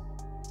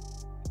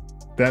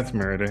 That's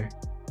murder.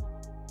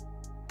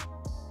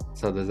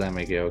 So does that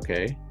make it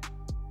okay?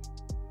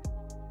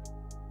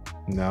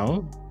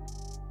 No,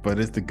 but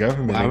it's the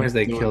government. Why was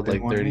they killed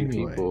like 30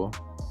 people?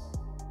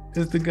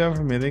 It's the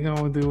government. They're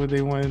gonna do what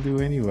they want to do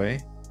anyway.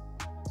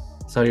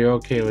 So you're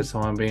okay with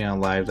someone being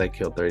alive that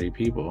killed 30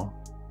 people?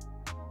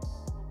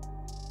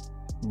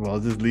 Well,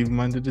 just leave them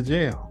under the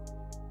jail.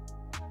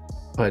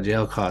 But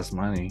jail costs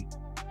money.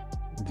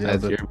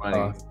 That's your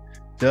money.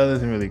 Jail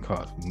doesn't really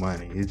cost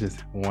money. It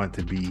just want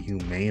to be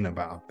humane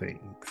about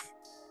things.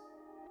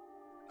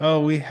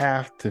 Oh, we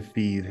have to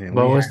feed him.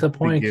 But what's the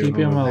point of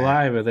keeping him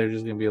alive if they're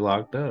just gonna be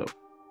locked up?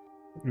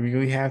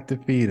 We have to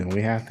feed him.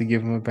 We have to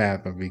give him a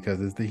bathroom because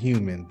it's the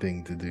human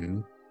thing to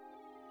do.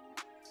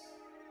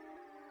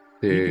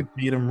 Dude. You can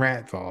feed him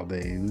rats all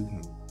day.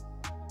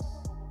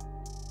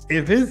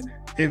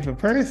 If a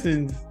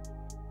person's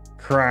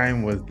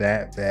crime was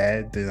that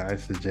bad, then I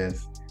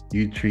suggest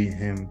you treat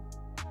him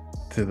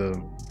to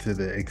to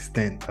the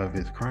extent of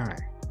his crime.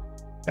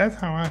 That's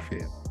how I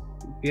feel.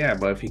 Yeah,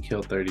 but if he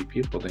killed 30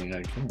 people, then you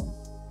gotta kill him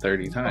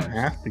 30 You times. don't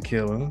have to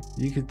kill him.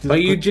 You could just.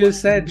 But you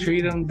just said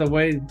treat him the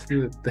way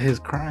to his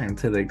crime,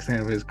 to the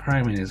extent of his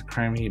crime. And his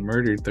crime, he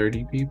murdered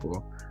 30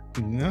 people.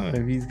 No,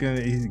 if he's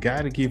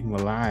got to keep them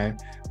alive.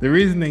 The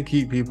reason they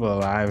keep people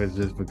alive is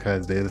just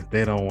because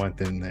they don't want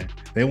them there.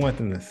 They want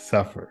them to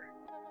suffer.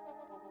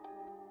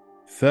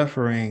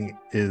 Suffering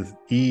is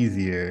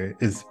easier.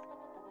 Is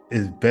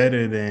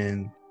better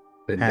than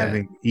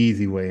having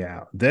easy way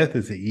out. Death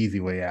is an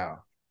easy way out.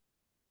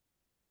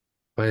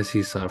 Why is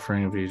he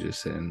suffering if he's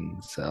just sitting in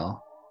the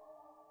cell?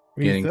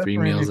 He's getting 3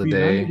 meals a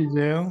day. Under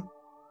jail.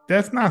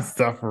 That's not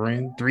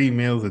suffering. 3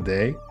 meals a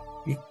day.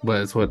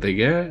 But it's what they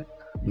get.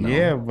 No.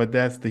 Yeah, but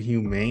that's the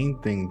humane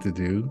thing to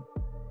do.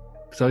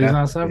 So he's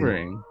not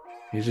suffering.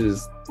 He's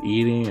just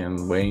eating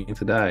and waiting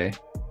to die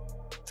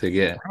to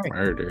get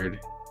murdered.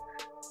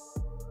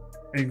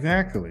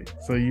 Exactly.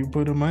 So you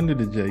put them under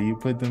the jail. You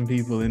put them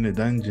people in the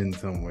dungeon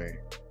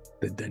somewhere.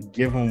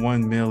 Give them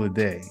 1 meal a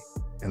day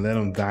and let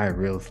them die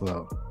real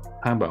slow.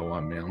 How about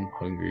 1 meal? I'm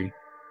hungry.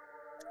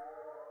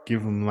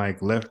 Give them like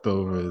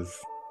leftovers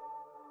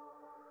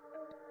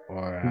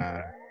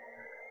or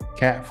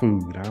cat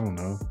food. I don't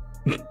know.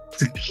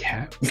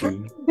 Cat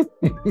food.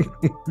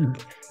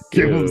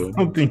 Give him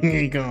something he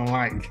ain't gonna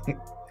like.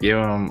 Give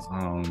him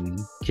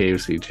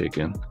KFC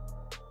chicken.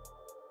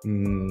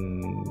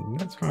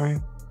 That's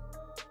fine.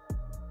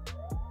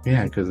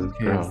 Yeah, because it's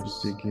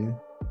gross. Chicken.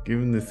 Give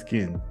him the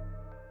skin.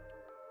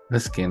 The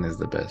skin is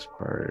the best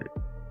part.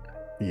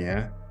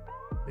 Yeah,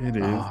 it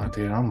is. Oh,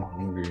 dude, I'm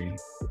hungry.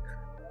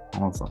 I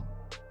want some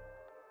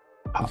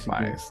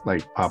Popeyes,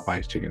 like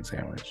Popeyes chicken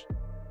sandwich.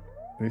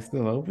 They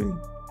still open?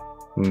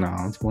 No,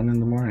 it's 1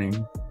 a.m. Well,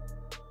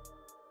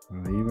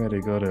 you better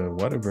go to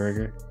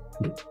Whataburger.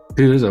 Dude,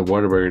 there's a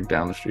Whataburger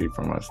down the street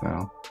from us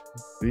now.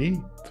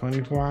 See?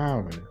 24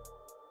 hours.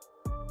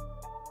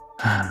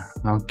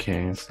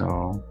 Okay,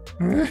 so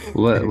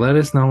let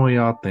us know what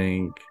y'all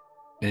think.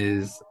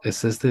 Is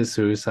assisted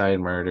suicide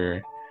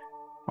murder,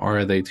 or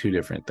are they 2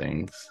 different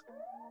things?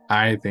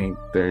 I think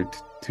they're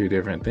 2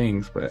 different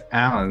things, but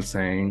Alan's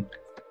saying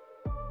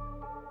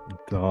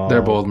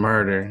they're both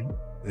murder.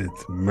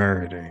 It's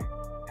murder.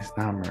 It's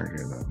not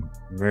murder, though.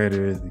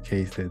 Murder is the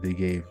case that they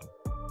gave.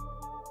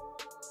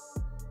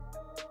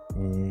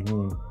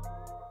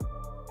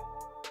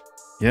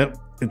 Yep,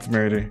 it's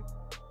murder.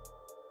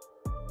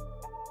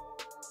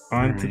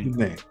 On to the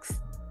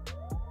next.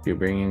 You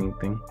bring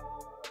anything?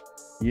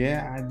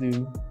 Yeah, I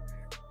do.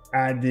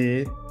 I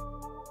did.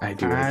 I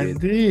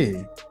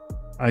did.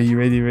 Are you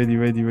ready?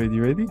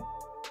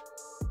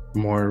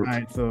 More. All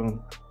right,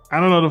 so I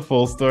don't know the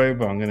full story,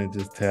 but I'm going to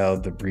just tell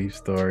the brief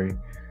story.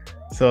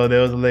 So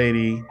there was a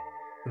lady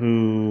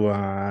who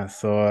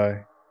saw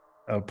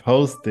a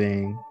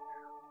posting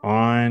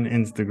on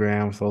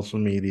Instagram, social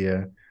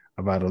media,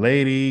 about a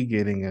lady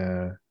getting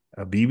a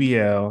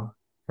BBL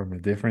from a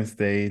different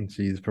state, and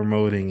she's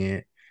promoting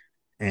it.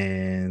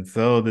 And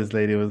so this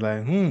lady was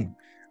like,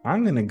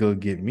 I'm going to go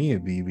get me a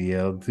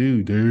BBL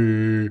too,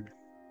 dude.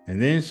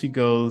 And then she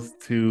goes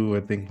to,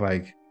 I think,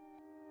 like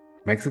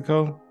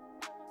Mexico.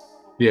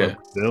 Yeah.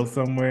 Brazil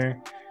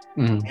somewhere.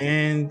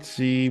 And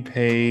she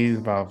pays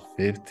about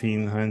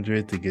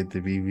 $1,500 to get the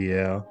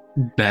BBL.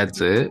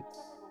 That's it?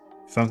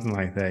 Something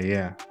like that,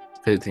 yeah.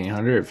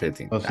 1,500 or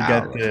 15? Oh, she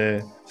got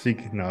it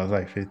was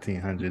like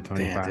 1,500,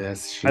 25.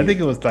 That's cheap. I think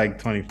it was like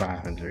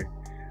 2,500.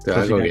 So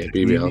I go get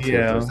BBL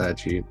too. It's that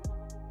cheap.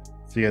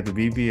 She got the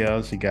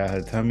BBL. She got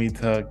her tummy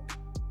tucked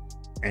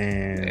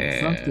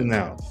and something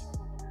else.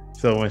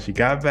 So when she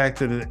got back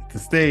to the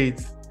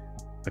States,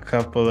 a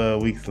couple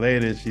of weeks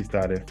later, she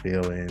started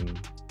feeling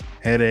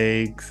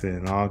headaches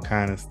and all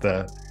kind of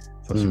stuff.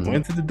 So she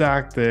went to the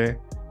doctor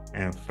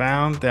and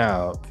found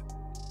out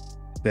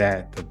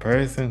that the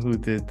person who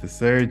did the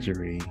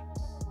surgery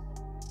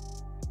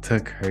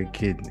took her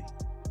kidney.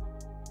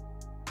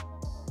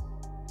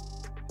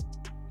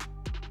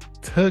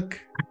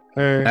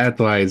 That's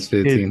why it's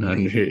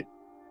 1,500.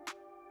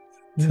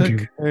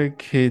 Took her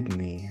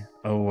kidney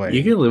away.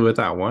 You can live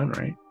without one,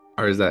 right?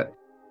 Or is that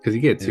because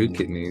you get 2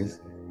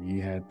 kidneys?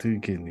 You had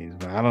 2 kidneys,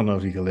 but I don't know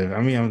if you can live.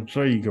 I mean, I'm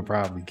sure you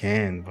probably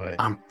can, but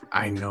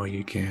I know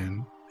you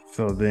can.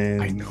 So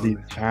then she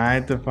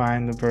tried to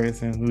find the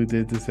person who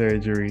did the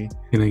surgery.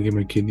 Can I get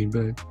my kidney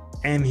back?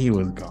 And he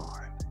was gone.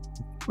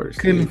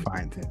 Couldn't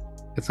find him.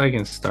 It's like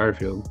in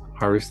Starfield,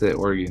 harvested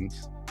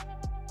organs.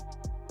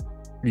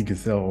 You can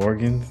sell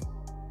organs?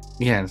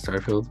 Yeah, in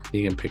Starfield,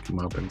 you can pick them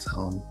up and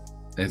sell them.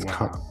 It's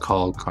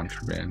called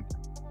contraband.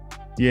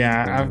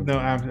 Yeah,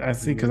 I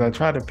see, because I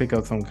tried to pick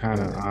up some kind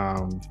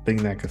of thing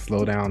that could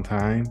slow down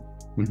time.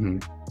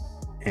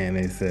 And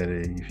they said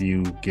if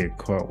you get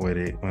caught with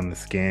it when the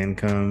scan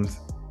comes,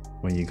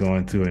 when you go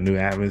into a new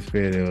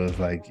atmosphere, it was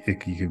like you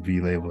could be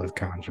labeled as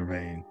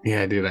contraband.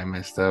 Yeah, dude, I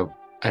messed up.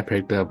 I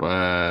picked up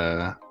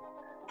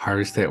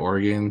harvested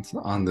organs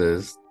on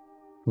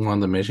one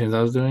of the missions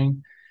I was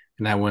doing,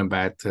 and I went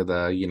back to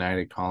the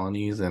United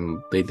Colonies,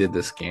 and they did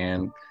the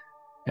scan,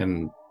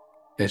 and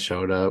it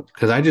showed up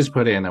because I just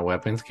put it in a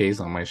weapons case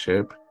on my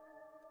ship,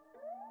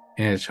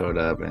 and it showed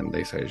up, and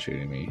they started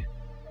shooting me.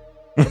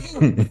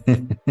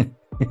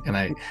 And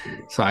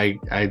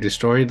I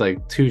destroyed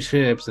like 2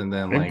 ships, and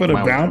then they like put a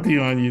bounty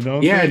on you,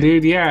 don't yeah, they?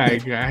 dude, yeah,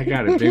 I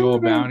got a big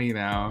old bounty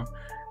now,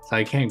 so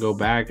I can't go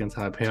back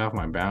until I pay off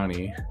my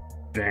bounty.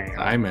 Damn.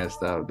 So I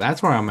messed up.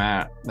 That's where I'm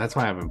at. That's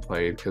why I haven't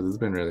played, because it's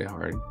been really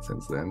hard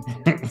since then.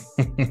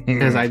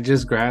 Because I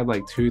just grabbed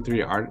like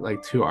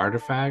 2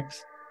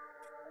 artifacts,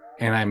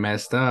 and I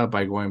messed up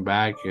by going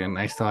back, and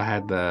I still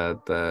had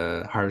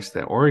the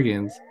harvested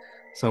organs.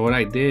 So what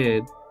I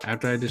did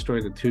after I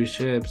destroyed the 2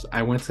 ships,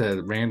 I went to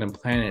a random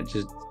planet,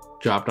 just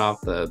dropped off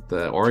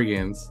the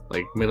organs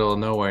like middle of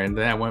nowhere, and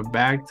then I went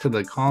back to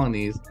the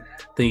colonies,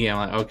 thinking I'm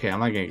like, okay, I'm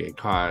not gonna get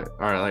caught,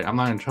 or like I'm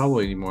not in trouble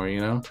anymore, you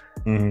know?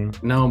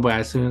 Mm-hmm. No, but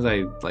as soon as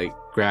I like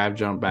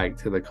jumped back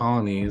to the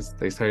colonies,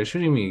 they started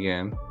shooting me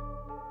again.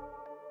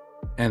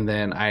 And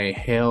then I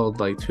hailed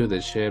like 2 of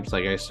the ships,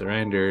 like I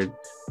surrendered,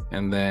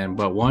 and then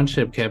but 1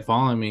 ship kept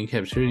following me and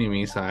kept shooting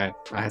me, so I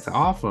had to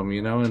off them,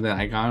 you know, and then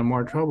I got in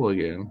more trouble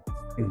again.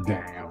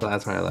 Damn. So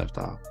that's why I left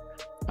off.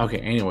 Okay,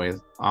 anyways,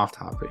 off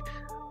topic.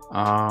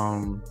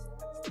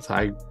 So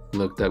I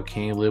looked up,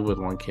 can you live with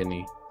 1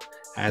 kidney?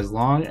 As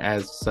long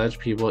as such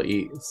people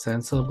eat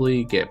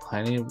sensibly, get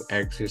plenty of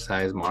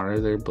exercise, monitor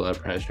their blood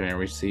pressure, and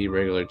receive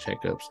regular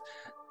checkups,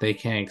 they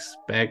can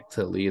expect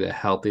to lead a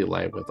healthy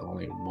life with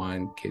only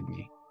 1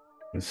 kidney.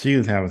 But she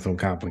was having some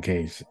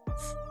complications.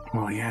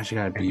 Oh yeah, she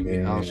got a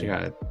BBL.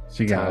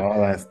 She got all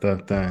that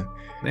stuff done.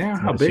 Yeah,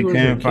 So how big she was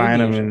her couldn't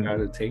find kidney? them, She got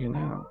it taken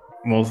out.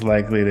 Most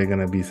likely they're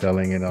gonna be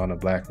selling it on the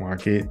black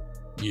market.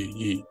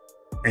 Yeah.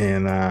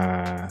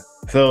 And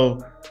so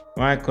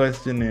my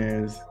question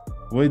is,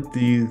 what do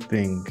you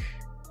think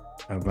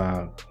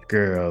about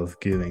girls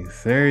getting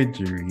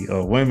surgery,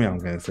 or women, I'm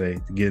gonna say,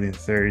 getting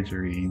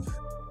surgeries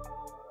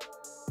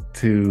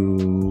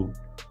to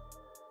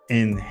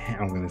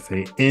enhance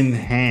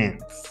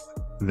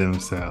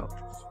themselves?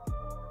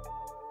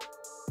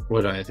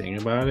 What do I think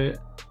about it?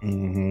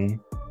 Mm-hmm.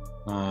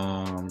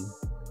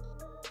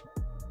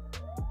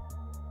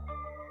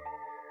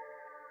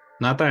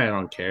 Not that I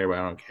don't care, but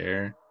I don't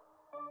care.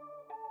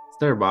 It's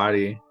their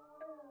body,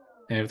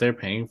 and if they're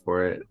paying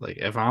for it, like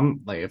if I'm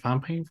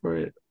paying for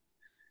it,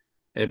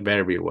 it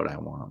better be what I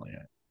want, like,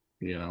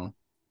 you know.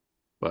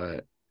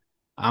 But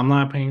I'm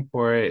not paying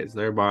for it. It's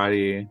their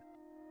body.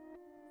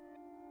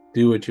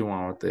 Do what you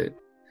want with it.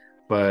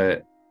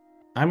 But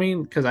I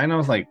mean, because I know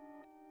it's like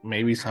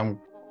maybe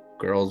some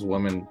girls,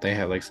 women, they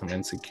have like some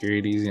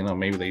insecurities, you know.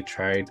 Maybe they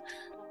tried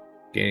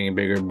getting a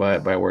bigger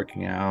butt by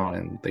working out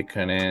and they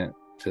couldn't,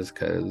 just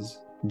because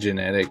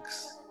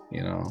genetics,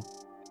 you know.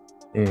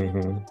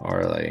 Mm-hmm.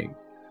 Or like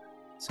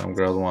some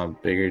girls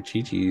want bigger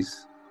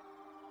chi-chis.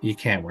 You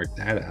can't work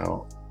that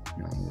out,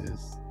 you know.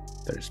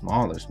 They're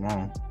small.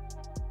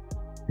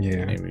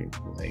 Yeah. Maybe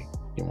like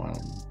you want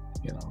them,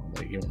 you know,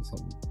 like you want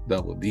some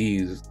double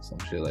D's, some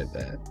shit like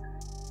that.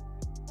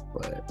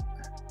 But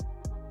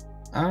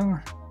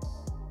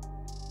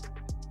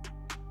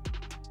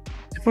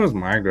if it was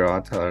my girl,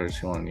 I'd tell her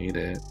she won't need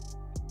it.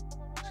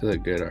 She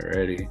look good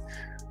already.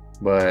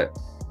 But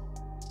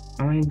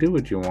I mean, do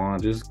what you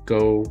want. Just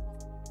go.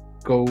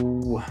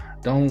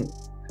 Don't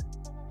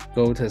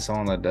go to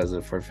someone that does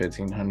it for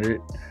 $1,500.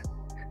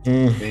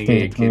 Then get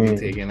your kidney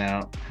taken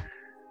out.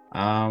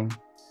 I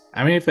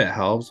mean, if it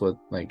helps with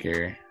like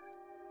your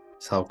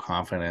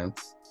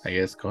self-confidence, I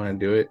guess go ahead and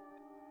do it.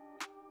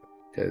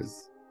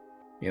 Because,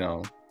 you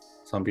know,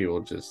 some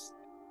people just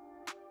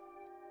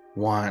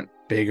want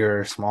bigger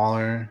or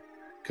smaller.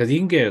 Because you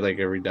can get like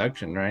a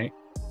reduction, right?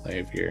 Like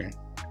if your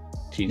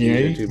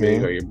GGs are too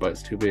big or your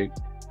butt's too big,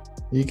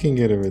 you can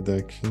get a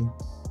reduction.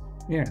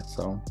 Yeah,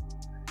 so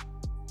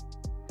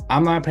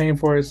I'm not paying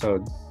for it,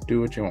 so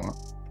do what you want.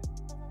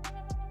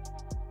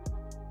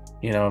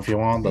 You know, if you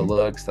want the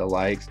looks, the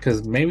likes,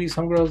 because maybe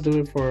some girls do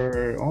it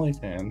for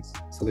OnlyFans,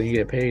 so then you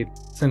get paid.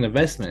 It's an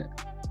investment.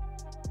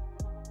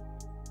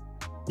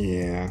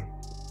 Yeah.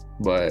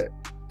 But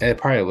it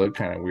probably looked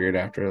kind of weird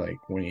after, like,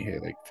 when you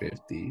hit, like,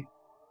 50.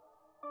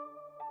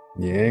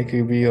 Yeah, it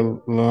could be a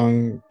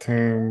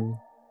long-term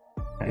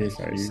And it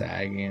starts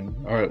sagging.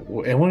 Or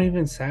it won't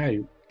even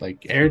sag.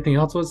 Like, everything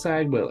else would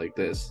sag, but like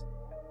this.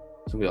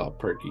 It's gonna be all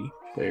perky.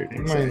 But it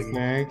might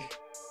sag.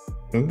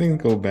 Some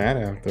things go bad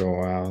after a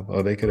while,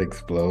 or they could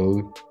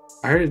explode.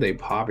 I heard if they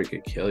pop, it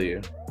could kill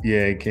you.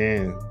 Yeah, it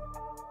can.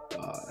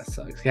 Oh, that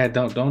sucks. Yeah,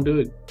 don't do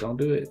it. Don't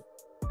do it.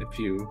 If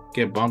you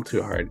get bumped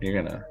too hard,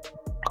 you're gonna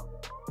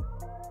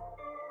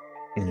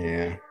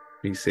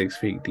be 6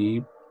 feet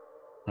deep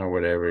or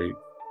whatever.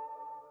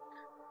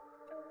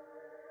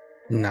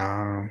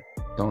 Nah,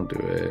 don't do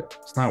it.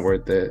 It's not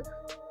worth it.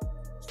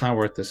 It's not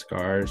worth the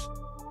scars.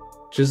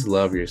 Just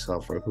love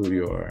yourself for who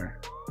you are.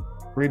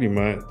 Pretty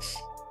much.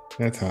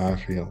 That's how I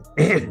feel.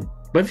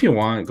 But if you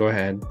want, go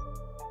ahead.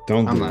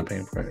 I'm not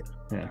paying for it.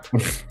 Yeah.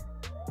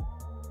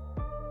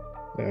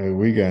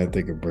 We gotta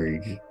take a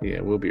break.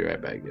 Yeah, we'll be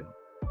right back.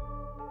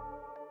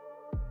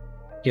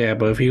 Yeah,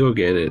 but if you go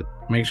get it,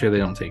 make sure they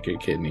don't take your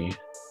kidney.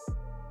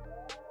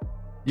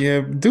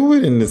 Yeah, do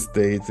it in the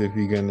States if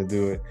you're gonna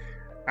do it.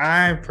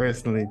 I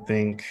personally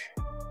think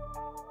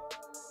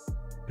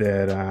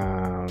that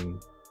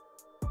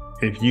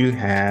if you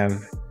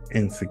have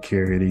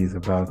insecurities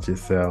about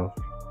yourself,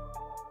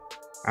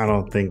 I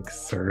don't think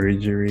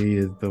surgery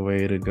is the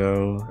way to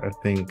go. I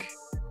think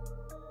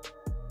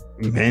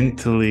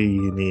mentally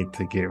you need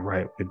to get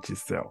right with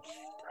yourself.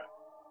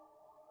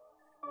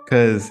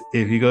 Because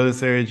if you go to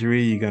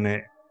surgery, you're going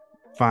to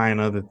find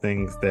other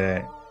things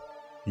that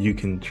you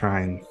can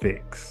try and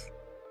fix.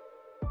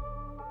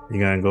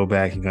 You're going to go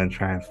back, you're going to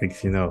try and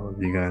fix your nose.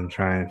 You're going to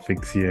try and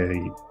fix your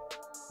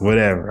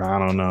whatever, I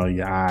don't know,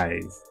 your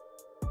eyes.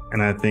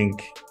 And I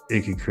think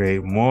it could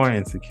create more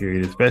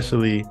insecurity,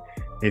 especially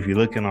if you're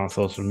looking on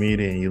social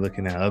media and you're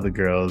looking at other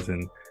girls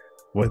and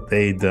what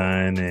they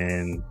done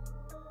and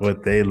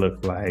what they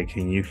look like,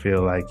 and you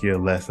feel like you're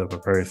less of a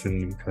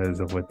person because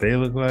of what they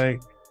look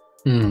like.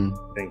 I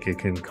think it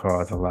can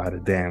cause a lot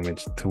of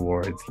damage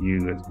towards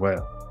you as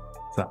well.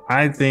 So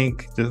I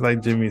think, just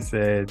like Jimmy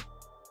said,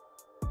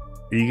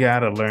 you got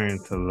to learn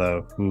to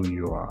love who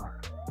you are.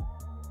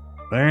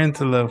 Learn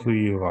to love who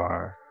you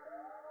are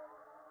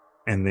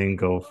and then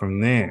go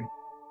from there.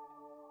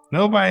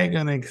 Nobody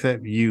gonna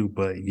accept you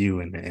but you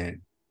in the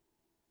end.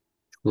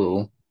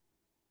 Cool.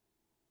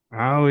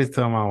 I always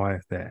tell my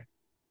wife that.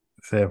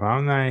 I say, if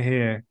I'm not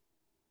here,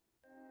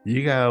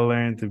 you gotta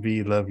learn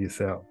to love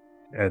yourself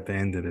at the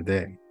end of the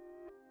day.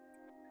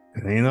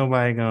 Cause ain't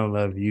nobody gonna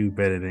love you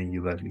better than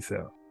you love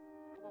yourself.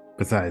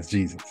 Besides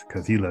Jesus,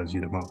 because he loves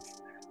you the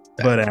most.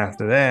 But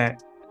after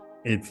that,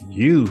 it's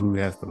you who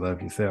has to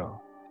love yourself.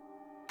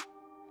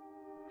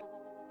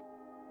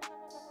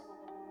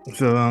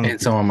 So and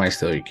someone might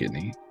steal your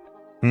kidney.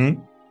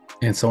 And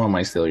someone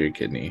might steal your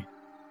kidney.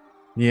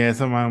 Yeah,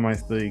 someone might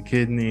steal your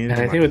kidney. And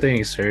I think with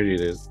any surgery,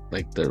 there's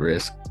like the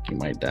risk you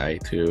might die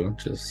too.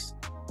 Just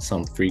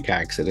some freak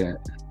accident,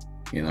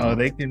 you know. Oh,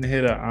 they can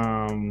hit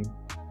an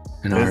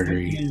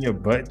artery in your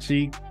butt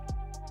cheek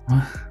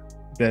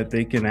that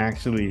they can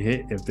actually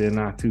hit if they're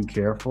not too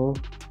careful,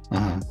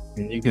 and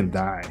you can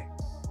die.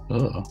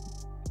 Oh,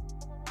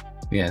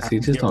 yeah. See,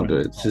 just don't do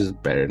it. It's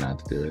just better not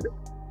to do it.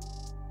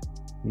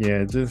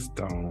 Yeah, just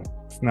don't.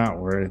 It's not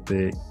worth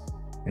it.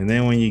 And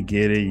then when you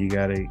get it, you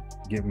gotta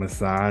get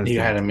massaged. You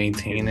gotta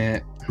maintain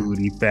it.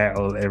 Booty fat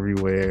all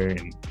everywhere,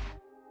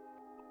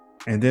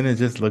 and then it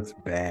just looks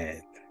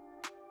bad.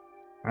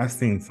 I've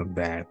seen some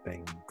bad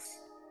things.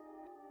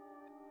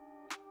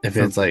 If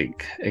it's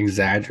like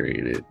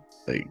exaggerated,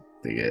 like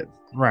they get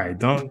right.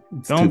 Don't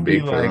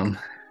be like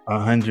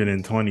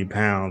 120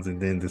 pounds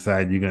and then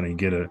decide you're gonna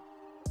get a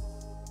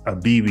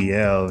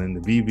BBL, and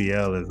the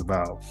BBL is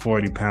about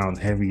 40 pounds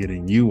heavier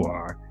than you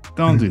are.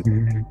 Don't do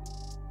that.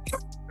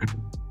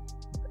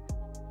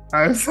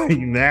 I've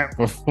seen that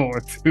before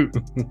too.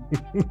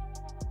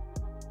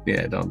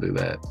 Yeah, don't do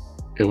that.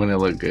 It wouldn't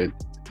look good.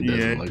 It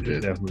doesn't look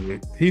good.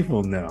 Definitely.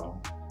 People know.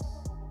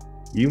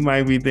 You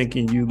might be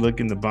thinking you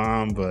looking the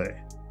bomb, but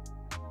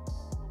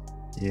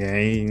yeah,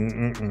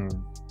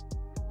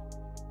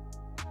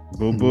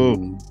 boo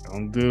boo.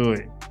 Don't do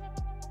it.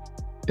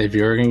 If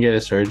you were gonna get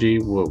a surgery,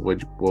 what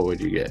would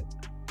you get?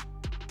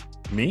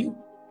 Me?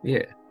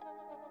 Yeah.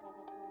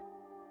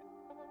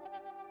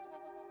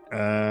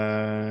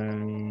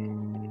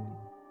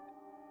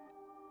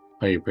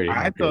 Are you pretty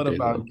happy? I thought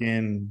about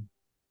getting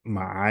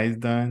my eyes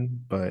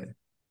done, but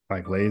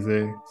like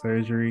laser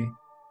surgery.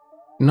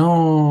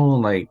 No,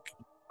 like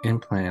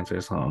implants or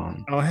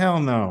something. Oh hell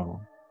no.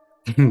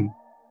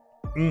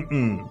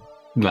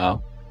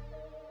 No.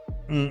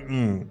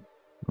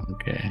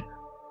 Okay.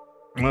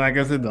 Well, like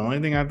I said, the only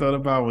thing I thought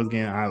about was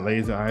getting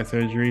laser eye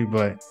surgery,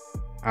 but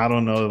I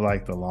don't know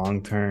like the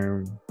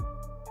long-term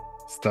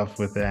stuff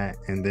with that.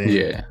 And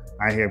then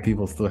I hear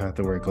people still have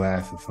to wear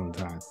glasses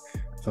sometimes.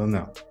 So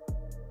no.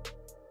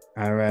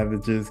 I'd rather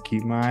just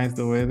keep my eyes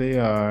the way they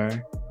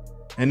are.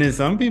 And then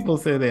some people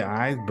say their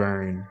eyes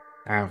burn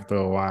after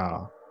a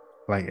while.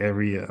 Like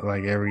after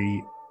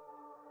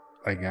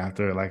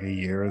like a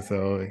year or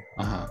so.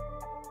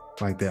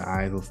 Like their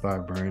eyes will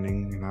start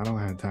burning. And I don't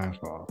have time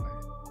for all that.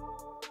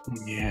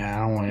 Yeah, I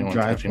don't want anyone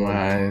touching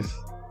my eyes.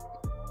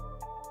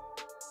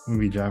 I'm gonna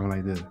be driving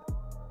like this.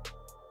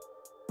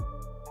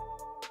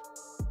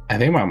 I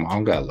think my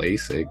mom got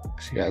LASIK.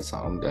 She got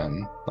something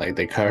done. Like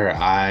they cut her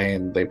eye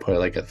and they put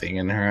like a thing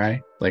in her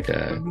eye. Like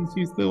a.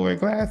 She still wear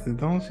glasses,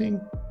 don't she?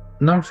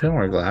 No, she don't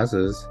wear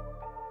glasses.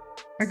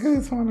 I could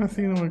have sworn I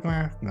seen her with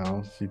glasses.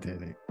 No, she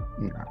didn't.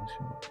 No,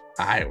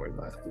 I wear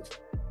glasses.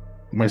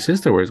 My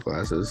sister wears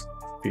glasses.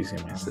 If you see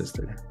my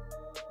sister,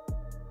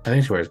 I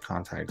think she wears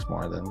contacts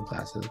more than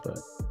glasses. But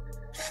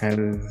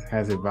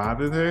has it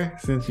bothered her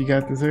since she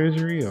got the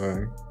surgery,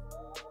 or?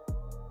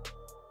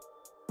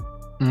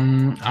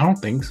 I don't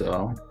think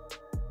so.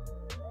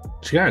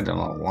 She got it done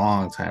a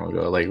long time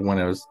ago, like when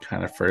it was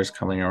kind of first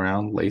coming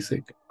around,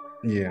 LASIK.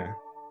 Yeah.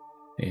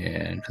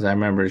 Yeah, because I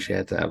remember she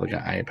had to have like an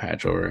eye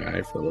patch over her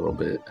eye for a little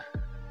bit.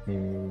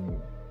 Other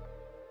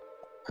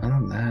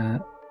than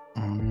that,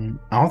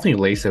 I don't think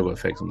LASIK would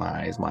fix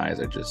my eyes. My eyes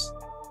are just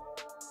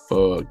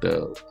fucked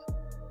up.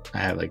 I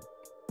have like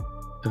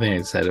I think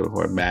I said it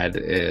before. Bad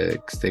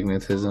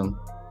astigmatism.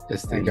 I got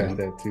Astigmatism.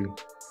 that too.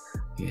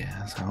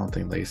 Yeah, so I don't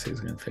think LASIK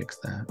is gonna fix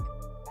that.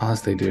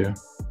 Unless they do.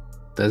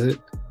 Does it?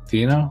 Do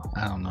you know?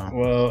 I don't know.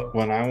 Well,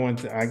 when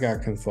I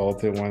got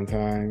consulted one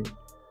time,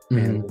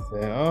 and Mhm.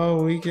 they said,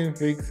 "Oh, we can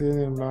fix it,"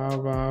 and blah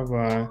blah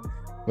blah.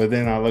 But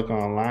then I look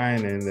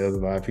online, and there's a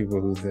lot of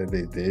people who said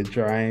they did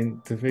try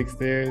to fix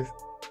theirs,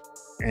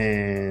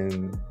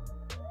 and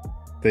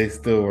they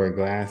still wear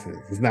glasses.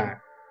 It's not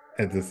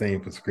at the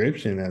same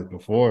prescription as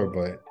before,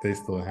 but they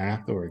still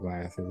have to wear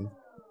glasses.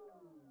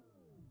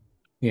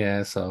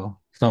 Yeah, so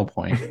it's no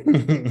point.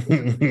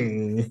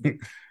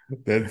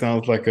 That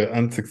sounds like an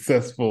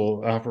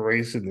unsuccessful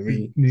operation to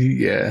me.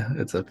 Yeah,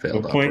 it's a The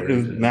failed point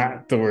is operation.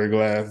 not to wear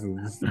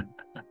glasses.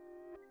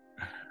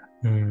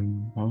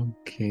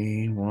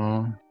 Okay,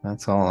 well,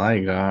 that's all I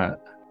got.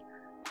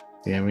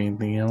 Do you have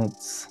anything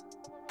else?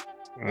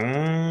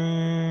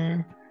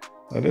 Oh,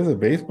 there's a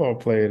baseball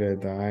player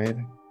that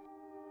died.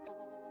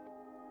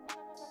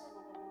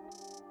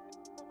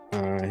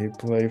 He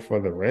played for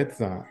the Red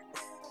Sox.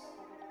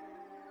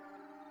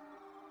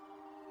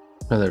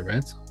 For the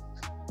Red Sox?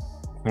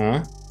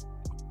 Huh?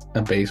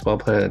 A baseball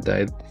player that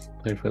died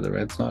played for the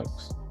Red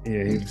Sox. Yeah,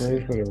 Let he me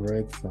played see. for the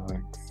Red Sox.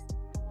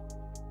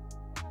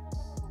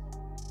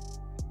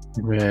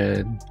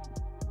 Red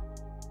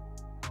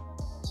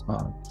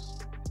Sox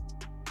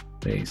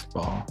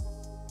baseball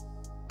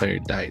player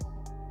died.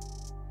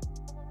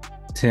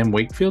 Tim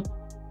Wakefield?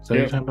 Is that what you're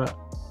Yep. talking about?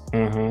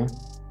 Uh-huh.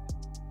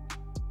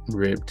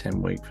 Rip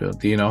Tim Wakefield.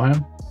 Do you know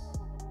him?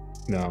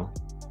 No.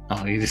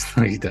 Oh, he just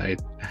he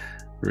died.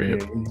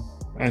 Rip. Yeah,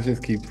 I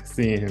just keep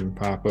seeing him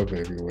pop up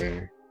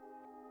everywhere.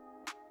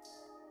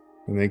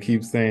 And they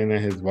keep saying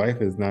that his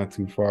wife is not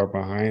too far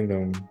behind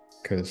him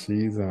because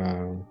she's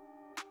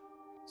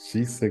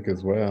sick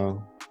as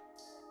well.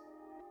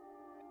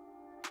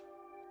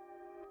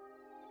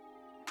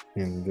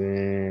 And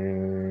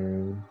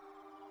then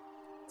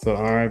so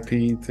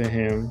RIP to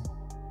him.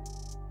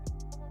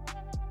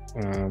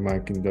 My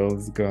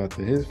condolences go out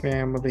to his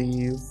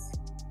families.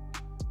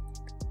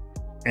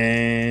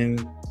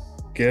 And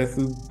guess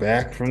who's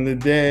back from the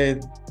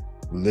dead?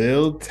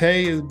 Lil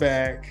Tay is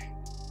back.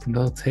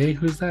 Lil Tay,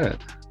 who's that?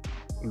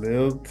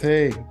 Lil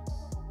Tay.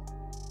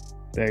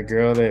 That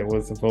girl that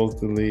was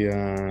supposedly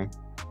her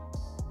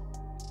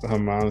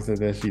mom said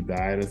that she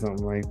died or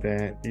something like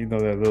that. You know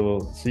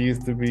that she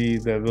used to be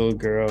that little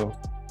girl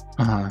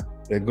Uh-huh.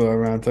 that go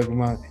around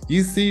talking about,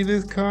 you see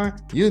this car?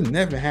 You'll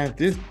never have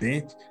this,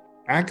 bitch.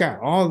 I got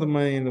all the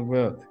money in the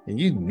world, and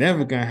you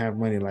never gonna have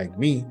money like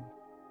me.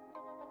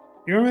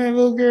 You remember that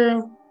little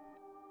girl?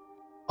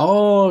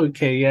 Oh,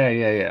 okay.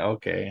 Yeah.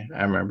 Okay.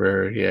 I remember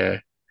her. Yeah.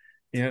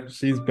 Yep,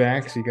 she's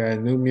back. She got a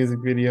new music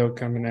video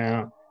coming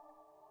out,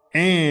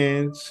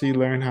 and she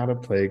learned how to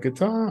play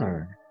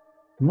guitar.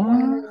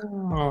 What?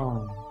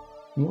 Wow.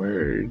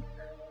 Word.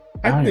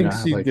 I I don't even think know how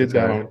to she play did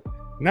that guitar. on,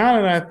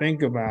 now that I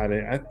think about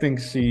it, I think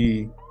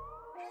she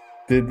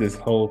did this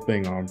whole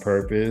thing on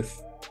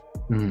purpose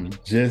Hmm.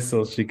 just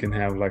so she can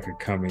have like a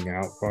coming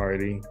out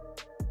party,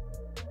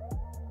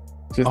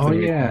 just Oh, to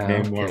make the yeah.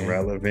 game more Okay.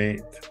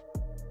 relevant.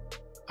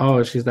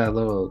 Oh, she's that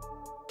little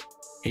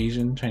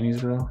Asian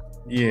Chinese girl?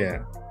 Yeah.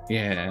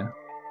 Yeah.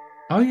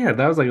 Oh, yeah.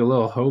 That was like a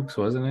little hoax,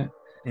 wasn't it?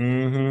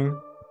 Mm-hmm.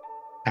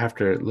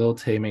 After Lil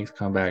Tay makes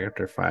comeback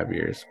after 5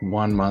 years,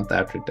 1 month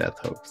after Death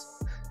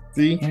Hoax.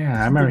 See, Yeah,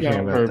 I she remember did that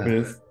hearing on about that.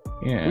 purpose.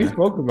 We Yeah.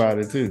 spoke about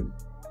it too.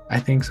 I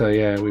think so.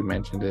 Yeah, we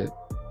mentioned it.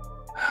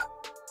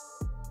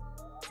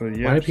 So Why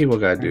yep, do people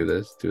gotta do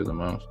this? Do the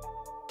most?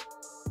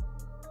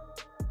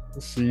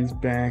 she's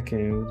back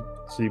and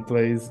she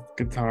plays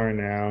guitar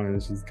now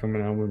and she's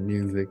coming out with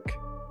music.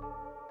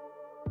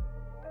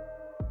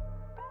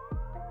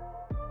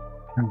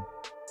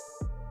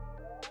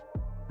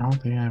 I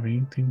don't think I have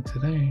anything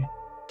today.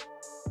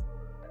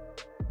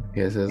 I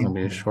guess it's gonna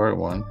be a short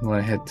one. You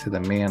wanna head to the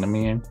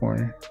man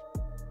corner?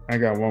 I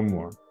got one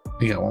more.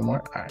 You got one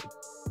more? All right.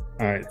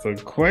 All right, so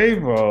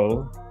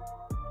Quavo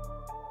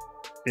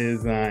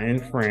is in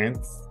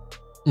France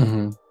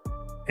Mm-hmm.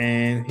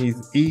 and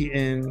he's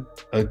eating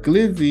a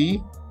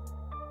glizzy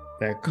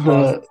that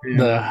cost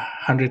The him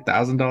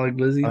 $100,000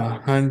 glizzy.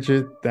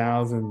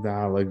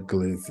 $100,000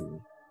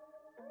 glizzy.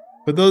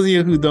 For those of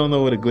you who don't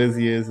know what a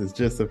glizzy is, it's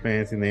just a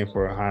fancy name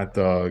for a hot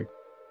dog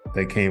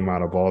that came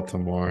out of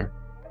Baltimore.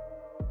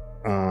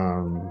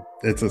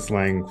 It's a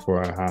slang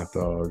for a hot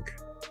dog.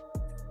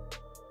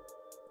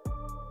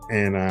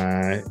 And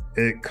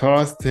it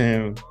cost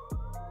him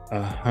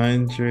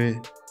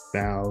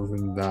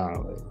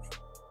 $100,000.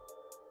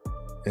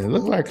 It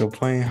looked like a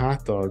plain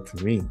hot dog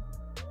to me.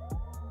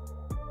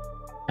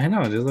 I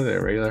know, just like a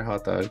regular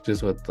hot dog,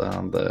 just with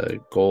the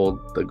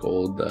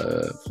gold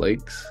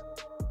flakes.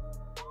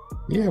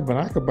 Yeah, but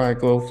I could buy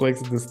gold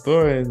flakes at the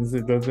store, and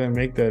does that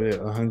make that a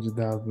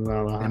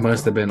 $100,000 hot It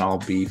must have dog? been all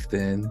beefed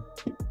in.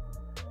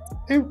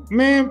 Hey,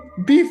 man,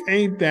 beef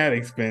ain't that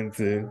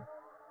expensive.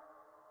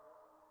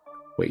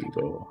 Wait, you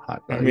go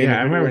hot I dog. mean, Yeah, if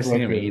I it remember was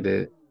seeing like him a, eat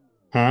it.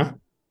 huh?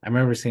 I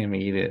remember seeing him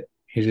eat it.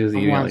 He's just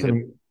I'm eating like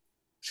watching.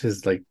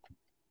 just like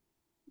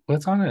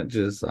What's on it?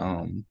 Just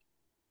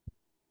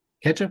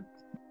ketchup.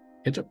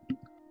 Ketchup.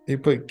 He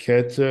put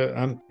ketchup.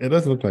 It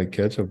doesn't look like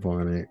ketchup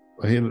on it,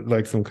 but he looked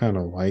like some kind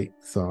of white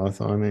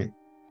sauce on it.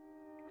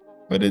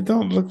 But it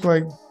don't look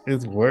like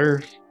it's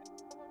worth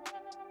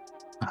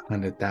what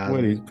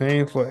 100,000. he's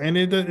paying for. And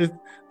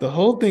the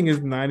whole thing is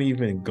not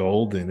even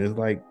golden. It's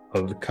like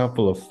a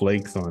couple of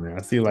flakes on it.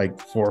 I see like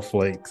 4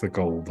 flakes of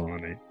gold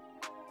on it.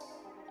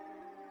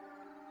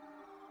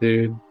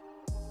 Dude,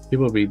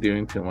 people be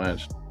doing too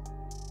much.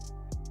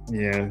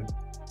 Yeah,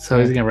 So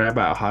he's gonna rap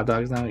about hot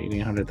dogs now, eating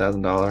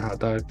 $100,000 hot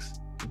dogs.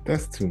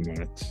 that's too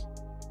much.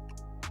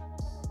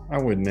 I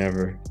would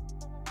never.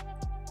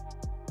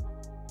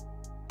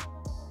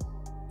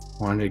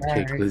 100K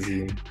Alright.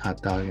 glizzy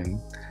hot dog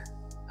and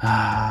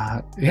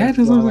yeah, it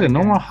just looks like a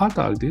normal hot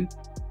dog, dude.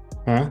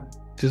 Huh?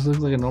 Just looks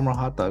like a normal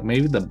hot dog.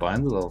 Maybe the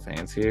bun's a little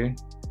fancier.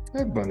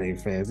 That bun ain't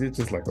fancy. It's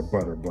just like a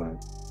butter bun.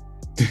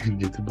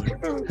 Get the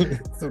bun.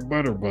 It's a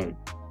butter bun.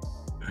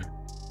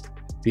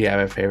 Do you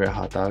have a favorite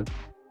hot dog?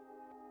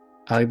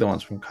 I like the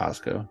ones from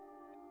Costco.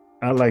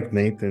 I like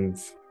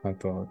Nathan's hot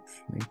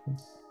dogs.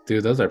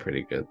 Dude, those are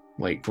pretty good.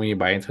 Like when you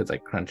bite into it, it's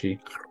like crunchy.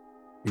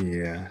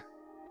 Yeah.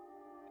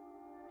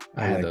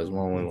 I had those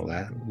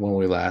when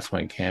we last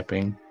went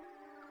camping.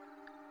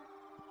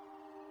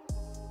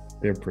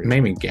 They're It pretty.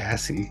 made me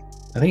gassy.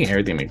 I think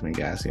everything makes me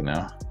gassy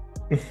now.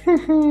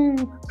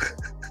 You're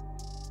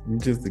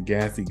just a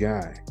gassy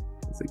guy.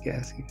 It's a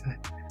gassy guy.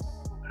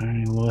 All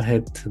right, we'll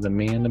head to the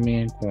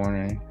man-to-man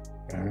corner.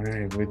 All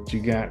right, what you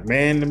got?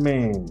 Man to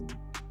man.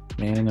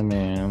 Man to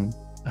man.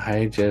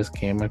 I just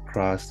came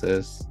across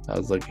this. I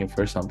was looking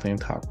for something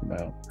to talk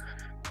about.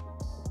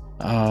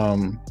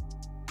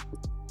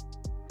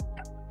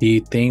 Do you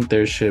think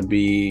there should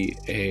be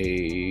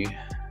a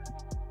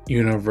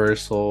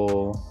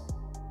universal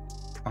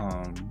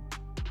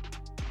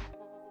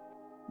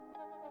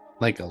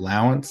like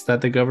allowance that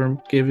the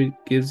government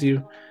gives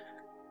you?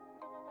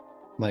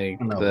 Like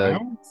An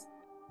allowance?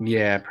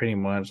 yeah, pretty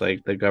much.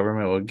 Like the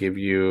government will give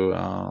you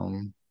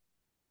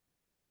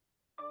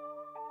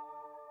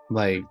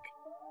like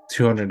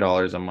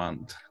 $200 a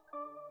month.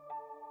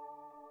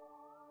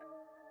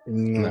 Let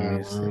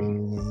me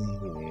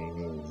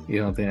see.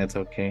 You don't think that's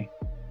okay?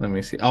 Let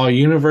me see. Oh,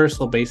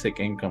 universal basic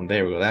income.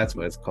 There we go. That's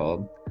what it's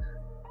called.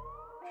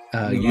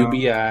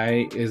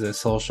 UBI is a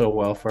social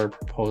welfare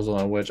proposal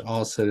in which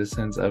all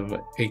citizens of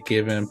a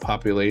given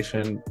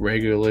population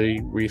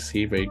regularly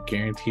receive a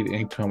guaranteed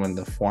income in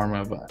the form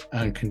of an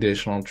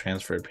unconditional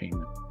transfer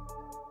payment.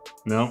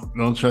 No,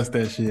 don't trust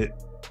that shit.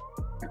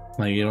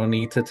 Like you don't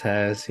need to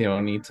test. You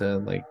don't need to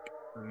like.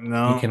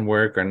 No, you can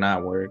work or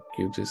not work.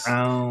 You just.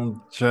 I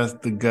don't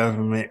trust the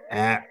government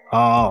at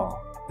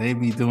all. They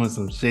be doing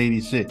some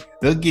shady shit.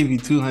 They'll give you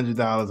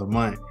 $200 a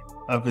month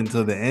up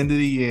until the end of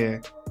the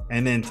year,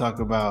 and then talk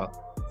about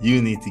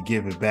you need to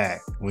give it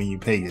back when you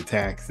pay your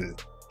taxes.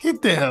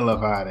 Get the hell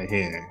up out of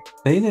here.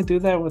 They didn't do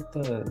that with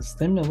the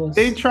stimulus.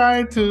 They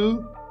tried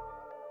to,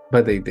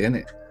 but they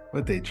didn't.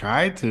 But they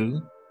tried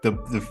to.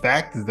 The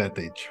fact is that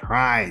they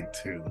tried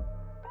to.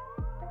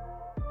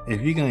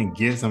 If you're gonna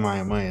give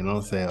somebody money,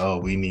 don't say, "Oh,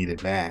 we need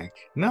it back."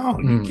 No,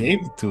 you gave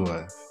it to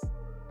us.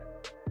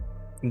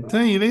 I'm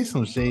telling you, they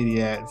some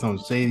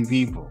shady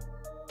people.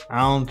 I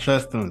don't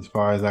trust them as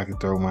far as I can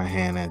throw my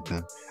hand at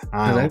them.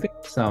 I think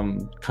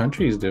some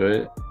countries do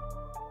it.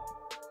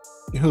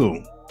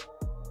 Who?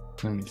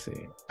 Let me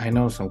see. I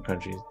know some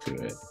countries do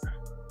it.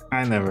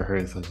 I never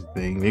heard such a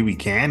thing. Maybe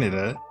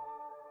Canada.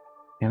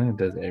 Canada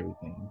does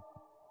everything.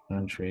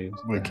 Countries.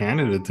 But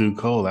Canada too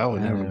cold. I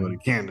would never go to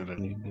Canada.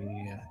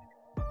 Yeah.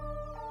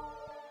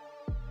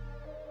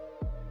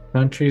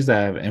 Countries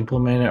that have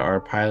implemented or are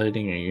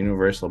piloting a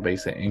universal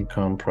basic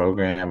income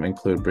program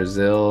include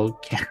Brazil,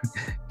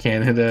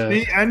 Canada,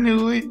 See, I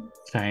knew it.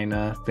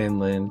 China,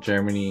 Finland,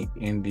 Germany,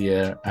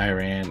 India,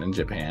 Iran, and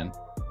Japan.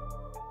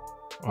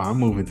 Oh, I'm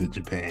moving to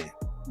Japan.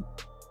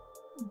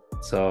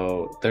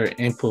 So they're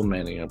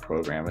implementing a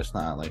program. It's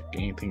not like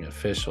anything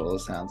official. It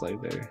sounds like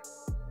they're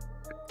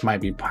might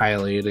be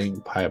piloting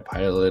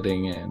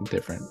in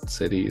different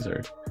cities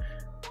or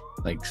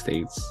like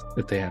states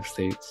if they have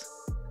states.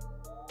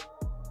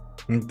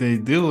 If they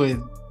do it,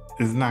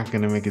 it's not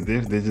going to make a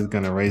difference. They're just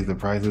going to raise the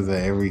prices of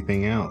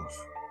everything else.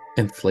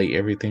 Inflate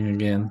everything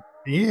again.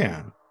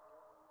 Yeah.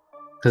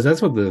 Because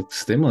that's what the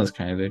stimulus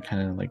kind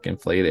of like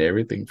inflated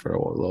everything for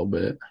a little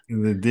bit.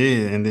 They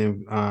did. And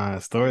then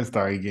stores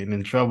started getting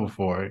in trouble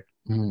for it.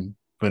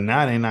 But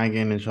now they're not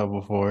getting in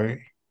trouble for it.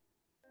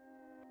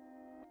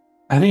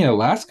 I think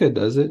Alaska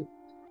does it.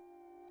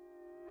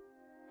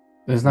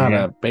 It's not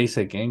a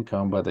basic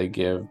income, but they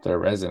give their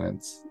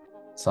residents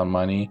some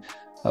money.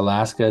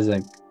 Alaska is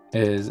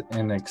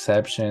an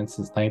exception.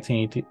 Since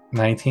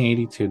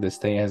 1982, the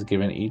state has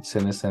given each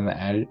citizen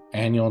an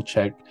annual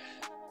check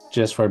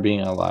just for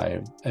being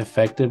alive,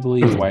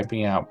 effectively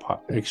wiping out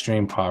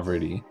extreme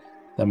poverty.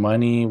 The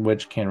money,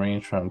 which can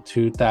range from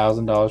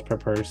 $2,000 per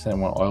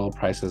person when oil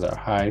prices are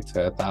high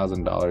to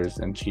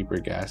 $1,000 in cheaper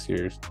gas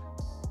years,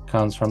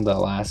 comes from the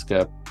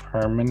Alaska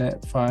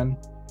Permanent Fund,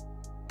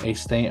 a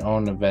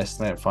state-owned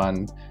investment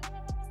fund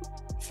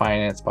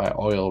financed by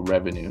oil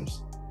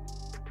revenues.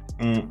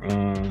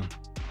 Mm-mm.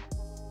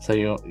 So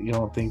you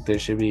don't think there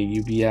should be a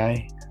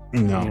UBI?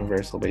 No.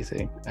 Universal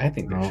basic. I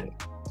think there should.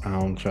 I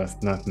don't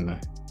trust nothing.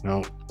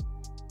 No.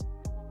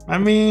 I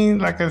mean,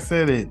 like I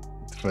said,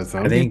 for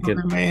some people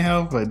it may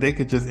help, but they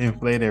could just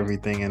inflate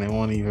everything and it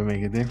won't even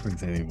make a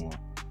difference anymore.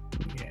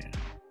 Yeah.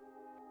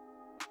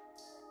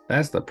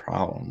 That's the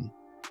problem.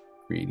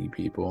 Greedy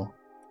people.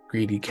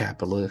 Greedy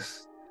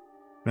capitalists.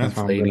 That's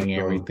inflating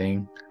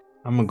everything.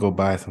 I'm gonna go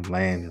buy some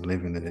land and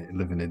live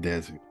in the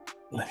desert.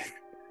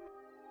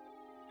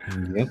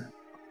 Yep.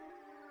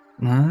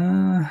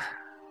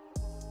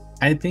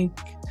 I think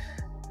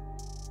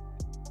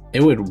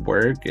it would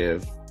work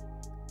if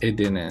it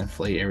didn't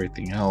inflate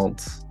everything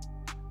else.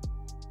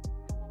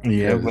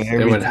 Yeah, but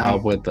it would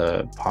help with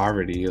the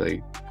poverty,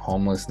 like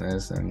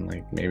homelessness, and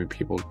like maybe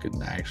people could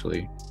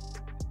actually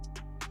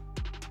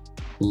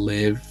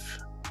live.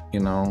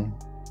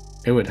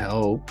 It would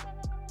help.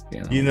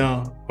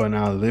 When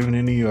I was living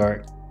in New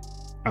York,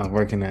 I was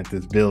working at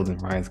this building,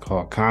 right? It's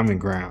called Common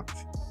Grounds.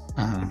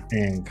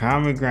 And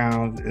Common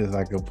Grounds is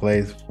like a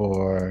place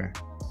for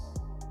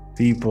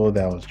people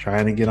that was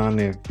trying to get on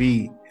their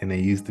feet and they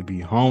used to be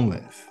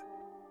homeless.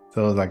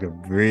 So it was like a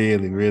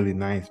really, really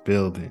nice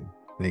building.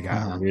 They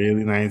got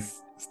really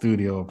nice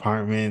studio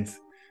apartments.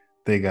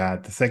 They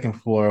got the second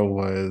floor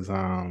was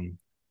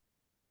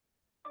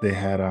they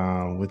had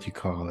what you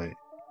call it?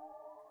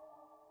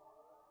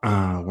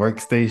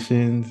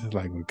 Workstations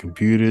like with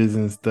computers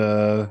and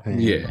stuff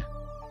and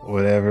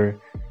whatever.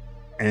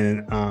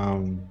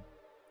 And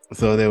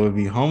so there would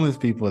be homeless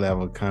people that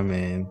would come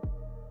in,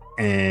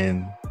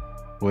 and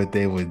what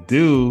they would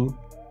do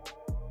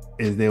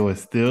is they would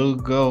still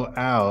go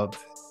out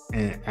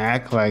and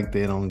act like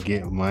they don't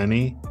get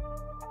money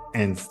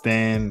and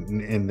stand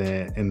in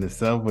the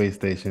subway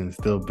station and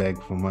still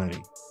beg for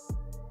money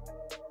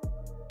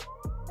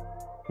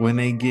when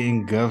they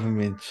getting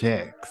government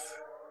checks.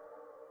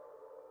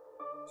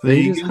 So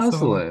they just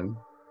hustling.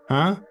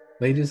 Huh?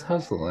 They just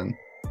hustling.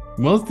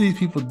 Most of these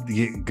people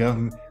get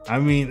government. I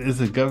mean, it's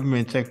a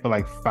government check for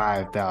like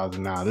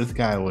 $5,000. This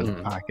guy was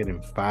pocketing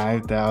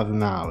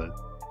 $5,000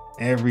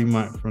 every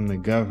month from the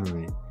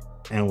government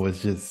and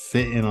was just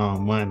sitting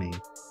on money.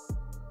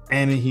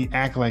 And he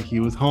act like he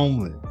was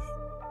homeless.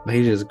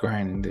 They just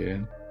grinding,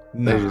 dude.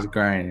 They just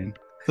grinding.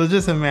 So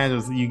just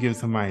imagine you give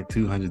somebody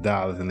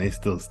 $200 and they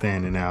still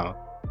standing out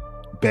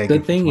begging.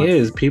 The thing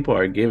is, people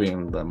are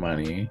giving the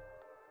money.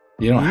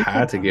 You don't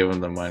have to give them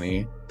the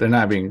money. They're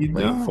not being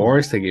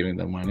forced to giving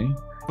the money.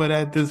 But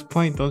at this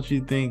point, don't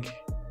you think?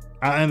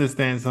 I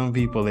understand some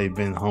people, they've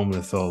been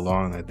homeless so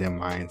long that their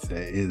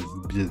mindset is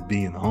just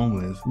being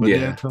homeless. But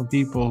there are some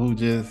people who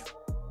just,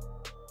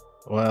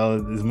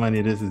 this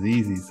money, this is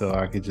easy, so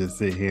I could just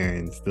sit here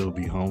and still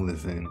be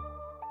homeless and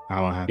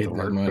I don't have to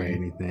work for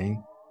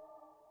anything.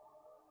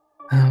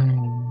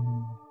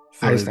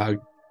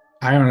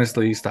 I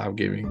honestly stopped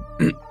giving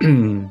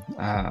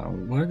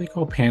what are they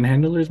called?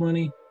 Panhandlers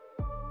money?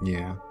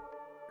 Yeah.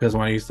 Because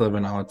when I used to live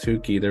in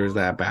Ahwatukee, there was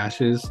that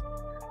bashes.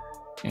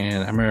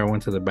 And I remember I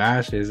went to the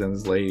bashes and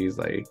this lady's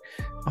like,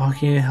 "Oh,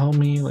 can you help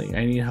me? Like,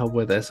 I need help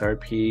with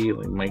SRP.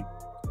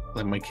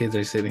 Like my kids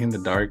are sitting in the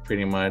dark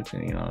pretty much."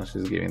 And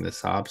she's giving the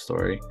sob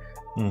story.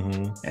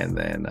 And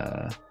then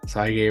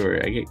so I gave her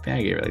like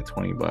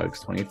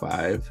 $20,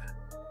 25.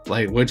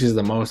 Like, which is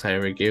the most I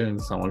ever given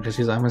someone, because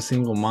she's like, "I'm a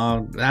single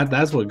mom."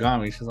 That's what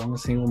got me. She's like, "I'm a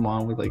single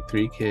mom with like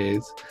 3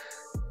 kids.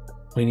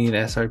 We need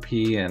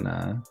SRP." And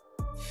I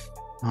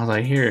was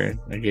like, "Here."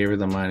 I gave her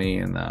the money,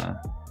 and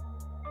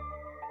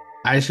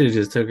I should have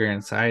just took her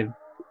inside,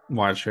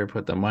 watched her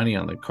put the money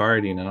on the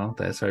card, the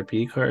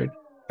SRP card.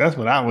 That's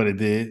what I would have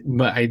did.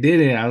 But I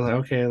didn't. I was like,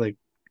 "Okay, like,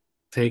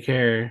 take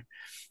care."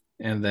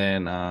 And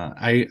then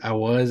I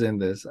was in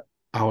this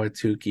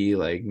Ahwatukee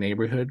like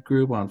neighborhood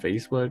group on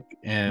Facebook,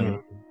 and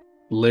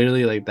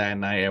literally like that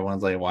night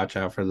everyone's like, "Watch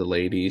out for the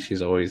lady,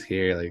 she's always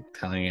here," like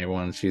telling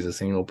everyone she's a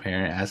single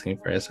parent asking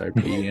for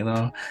SRP.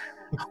 I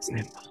was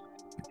like,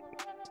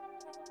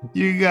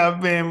 you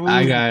got bamboozled.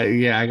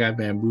 I got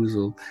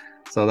bamboozled.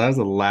 So that was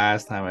the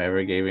last time I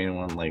ever gave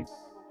anyone like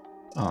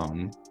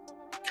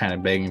kind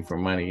of begging for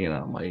money.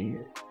 I'm like,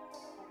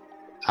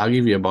 "I'll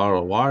give you a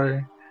bottle of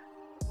water."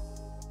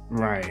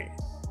 Right.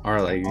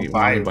 Or like,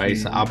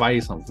 I'll buy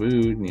you some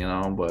food,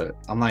 but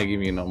I'm not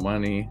giving you no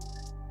money.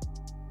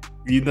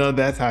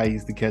 That's how I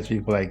used to catch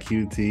people like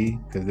QT,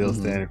 because they'll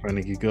stand in front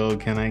of you, go,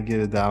 "Can I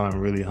get $1? I'm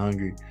really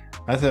hungry."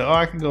 I said, "Oh,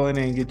 I can go in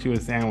there and get you a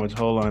sandwich.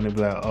 Hold on." They'll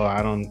be like, "Oh,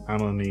 I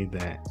don't need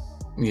that."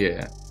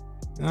 Yeah.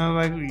 And I'm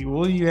like,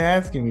 "What are you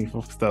asking me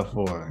for stuff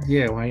for?"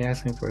 Yeah, why are you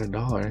asking for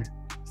 $1?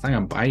 It's not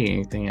gonna buy you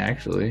anything,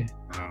 actually.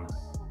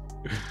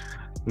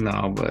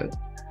 No, but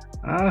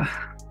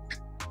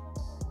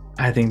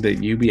I think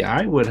that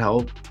UBI would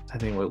help. I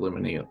think it would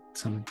eliminate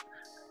some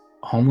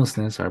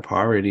homelessness or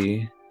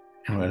poverty,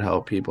 and would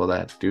help people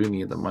that do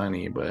need the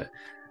money. But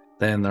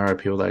then there are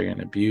people that are going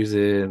to abuse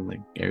it, and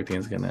like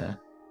everything's going to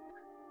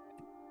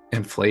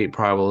inflate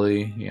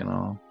probably,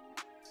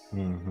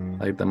 Mm-hmm.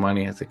 Like the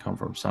money has to come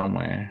from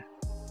somewhere.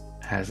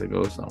 It has to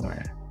go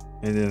somewhere.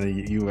 And then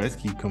the U.S.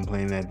 keep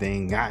complaining that they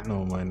ain't got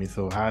no money.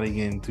 So how they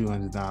getting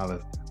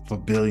 $200 for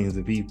billions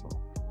of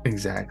people?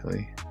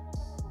 Exactly.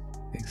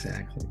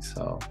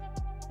 So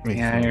Makes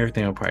yeah, sense.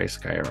 everything will probably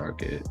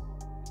skyrocket.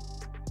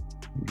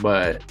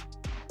 But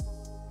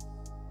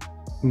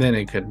then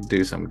it could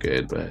do some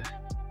good, but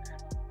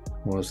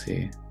we'll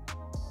see.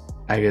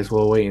 I guess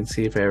we'll wait and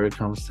see if it ever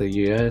comes to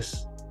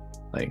US,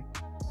 like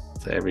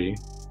to every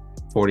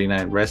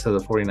 49 rest of the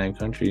 49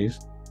 countries.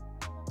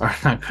 Or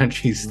not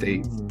countries,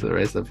 states, the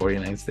rest of the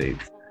 49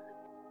 states.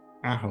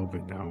 I hope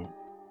it don't.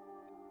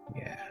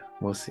 Yeah,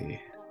 we'll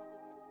see.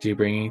 Did you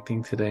bring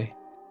anything today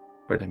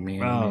for the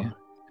man?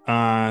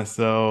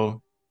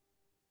 So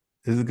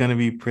this is gonna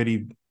be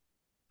pretty.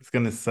 It's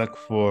gonna suck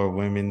for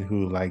women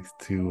who likes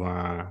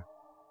to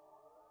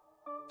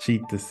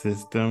cheat the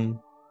system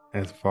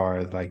as far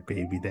as like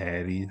baby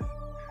daddies.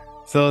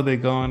 So they're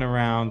going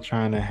around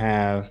trying to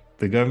have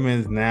the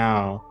government is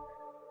now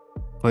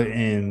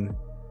putting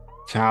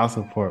child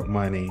support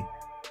money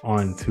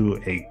onto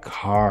a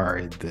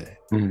card.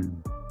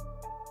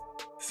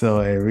 So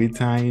every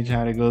time you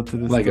try to go to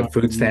the like store, a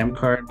food stamp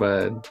card,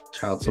 but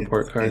child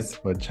support card. It's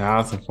for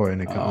child support,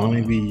 and it can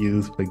only be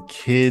used for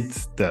kid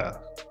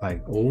stuff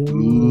like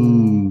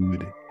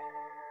food,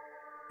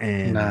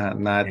 and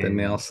not the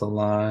nail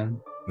salon,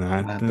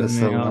 not the nail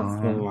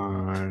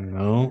salon.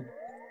 No,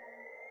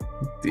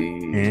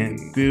 can't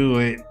do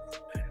it.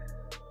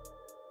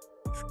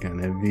 It's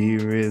gonna be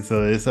real.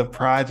 So it's a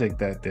project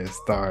that they're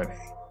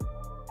starting,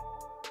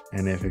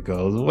 and if it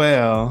goes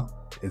well,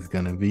 it's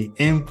gonna be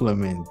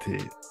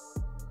implemented.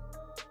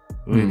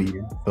 What are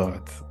your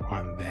thoughts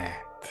on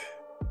that?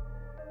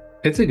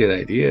 It's a good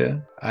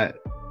idea,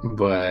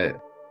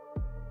 but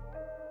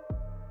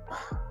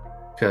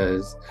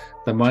because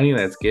the money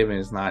that's given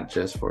is not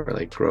just for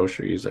like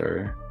groceries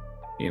or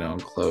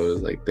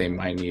clothes. Like they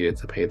might need it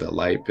to pay the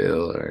light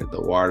bill or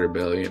the water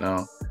bill.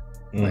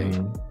 Like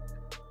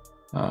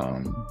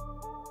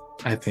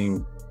I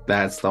think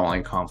that's the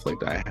only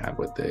conflict I have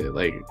with it.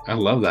 Like I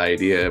love the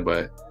idea,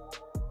 but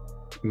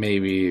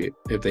maybe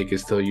if they could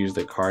still use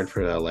the card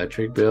for the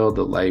electric bill,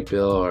 the light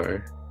bill,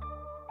 or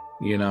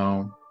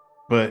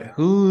But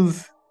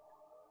whose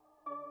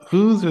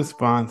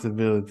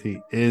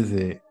responsibility is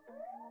it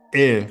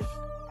if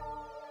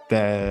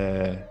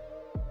the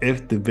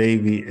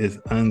baby is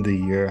under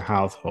your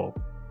household?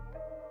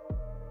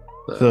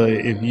 So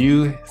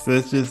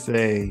let's just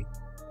say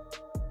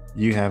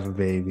you have a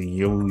baby,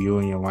 you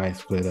and your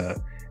wife split up,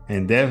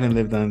 and Devin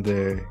lived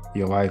under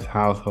your wife's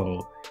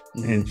household,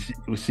 and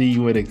she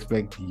would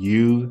expect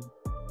you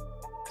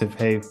to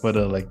pay for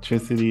the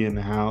electricity in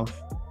the house.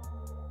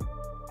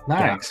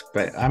 I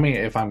mean,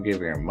 if I'm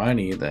giving her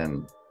money,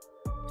 then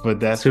but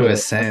that's to a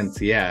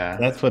sense, yeah.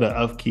 That's for the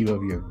upkeep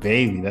of your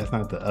baby. That's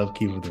not the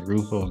upkeep of the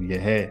roof over your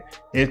head.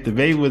 If the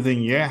baby was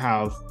in your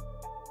house,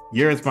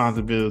 your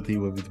responsibility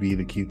would be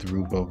to keep the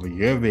roof over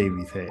your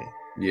baby's head.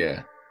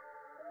 Yeah.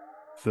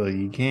 So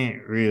you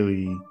can't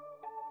really.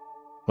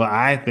 Well,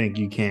 I think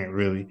you can't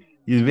really.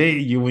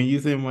 When you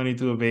send money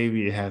to a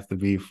baby, it has to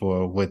be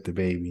for what the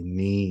baby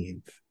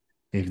needs.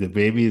 If the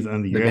baby is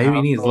under your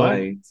household, needs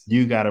lights.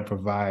 You got to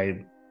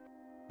provide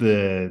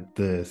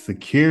the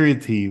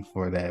security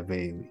for that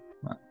baby.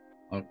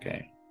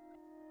 Okay.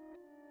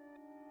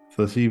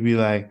 So she'd be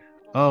like,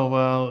 "Oh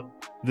well,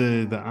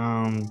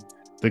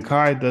 the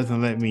card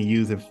doesn't let me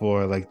use it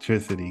for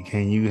electricity.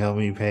 Can you help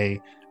me pay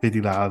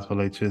 $50 for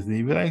electricity?"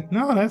 You'd be like,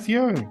 "No, that's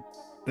your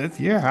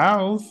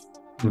house.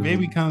 The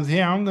baby comes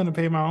here, I'm gonna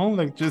pay my own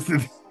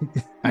electricity.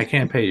 I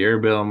can't pay your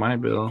bill, my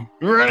bill."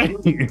 Right.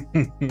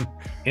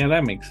 Yeah,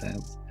 that makes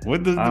sense.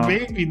 What does the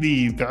baby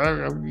need?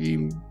 I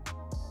mean,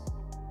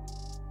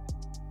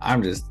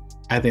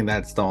 I think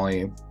that's the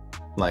only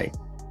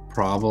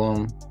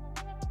problem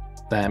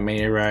that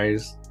may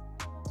arise.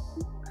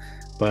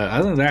 But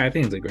other than that, I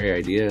think it's a great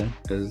idea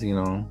because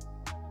the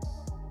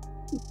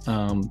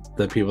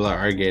people that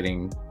are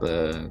getting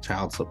the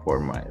child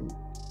support might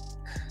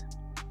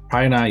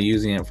probably not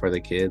using it for the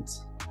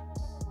kids.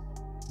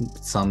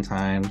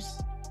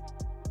 Sometimes,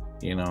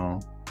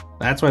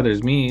 that's why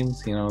there's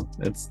memes.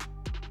 It's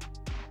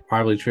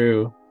probably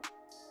true.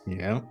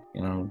 Yeah.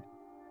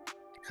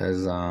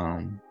 Because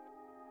I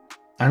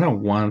know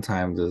one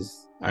time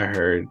I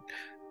heard,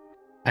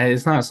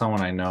 it's not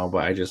someone I know,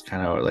 but I just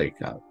kind of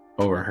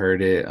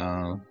overheard it.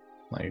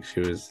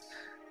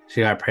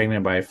 She got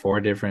pregnant by 4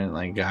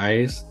 different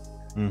guys.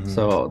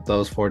 So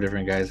those 4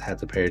 different guys had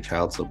to pay her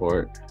child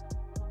support,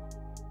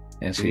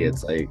 and she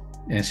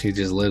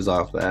just lives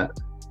off that.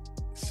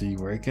 She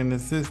working the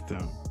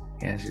system.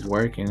 Yeah, she's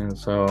working, and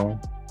so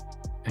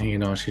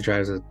she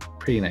drives a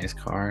pretty nice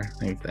car.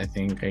 I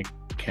think I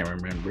can't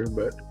remember,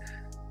 but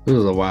it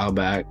was a while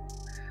back.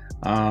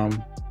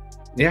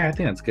 Yeah, I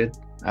think that's good.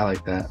 I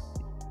like that.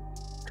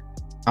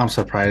 I'm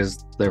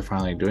surprised they're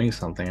finally doing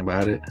something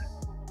about it.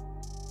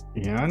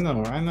 Yeah, I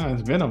know.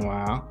 It's been a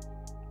while.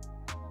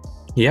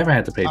 You haven't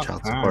had to pay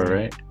child support,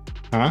 right?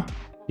 Huh?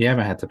 You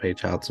haven't had to pay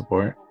child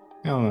support?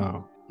 Hell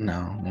no.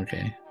 No,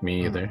 okay.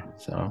 Me either.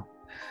 So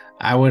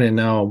I wouldn't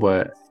know,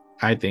 but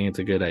I think it's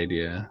a good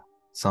idea.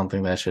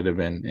 something that should have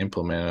been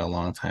implemented a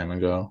long time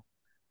ago.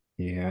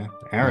 Yeah, You know?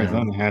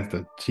 Arizona has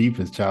the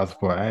cheapest child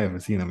support I ever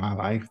seen in my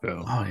life,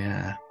 though. Oh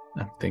yeah,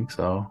 I think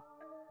so.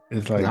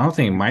 It's 'Cause I like don't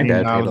think my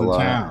dad paid $15 a a lot.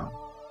 child.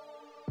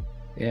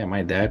 Yeah,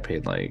 my dad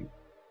paid like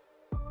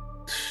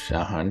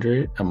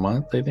 100 a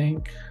month, I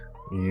think.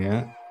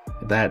 Yeah,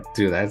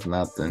 That's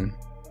nothing.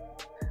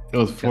 it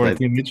was 'Cause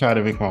 14. They tried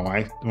to make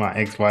my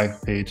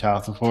ex-wife pay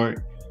child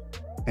support,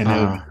 and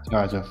they would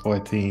charge her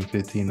 $14,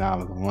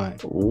 $15 a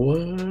month.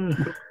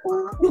 What?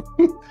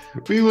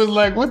 We was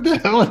like, what the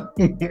hell?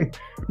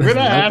 We're not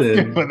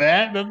asking for Nothing.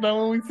 that. That's not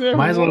what we said.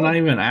 Might as well not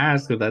even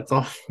ask if that's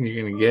all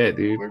you're gonna get,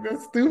 dude. Like,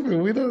 that's stupid.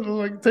 We don't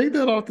like take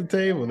that off the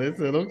table. They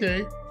said,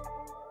 okay.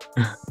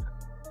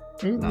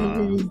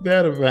 What was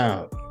that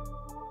about?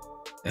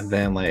 And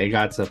then like it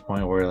got to the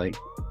point where like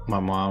my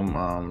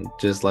mom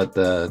just let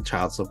the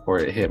child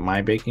support hit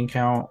my bank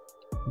account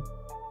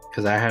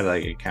because I had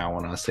like an account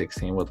when I was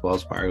 16 with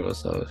Wells Fargo,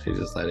 so she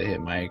just let it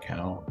hit my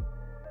account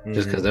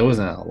just because it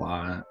wasn't a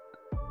lot.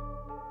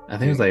 I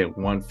think it was like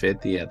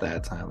 150 at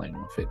that time, like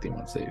 150,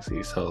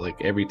 160. So like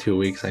every 2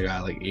 weeks I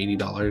got like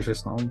 $80 or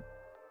something.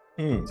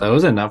 So it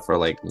was enough for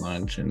like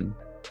lunch and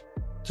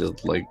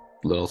just like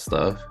little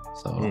stuff.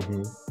 So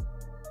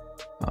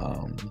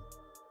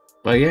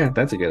but yeah,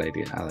 that's a good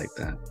idea. I like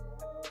that.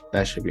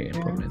 That should be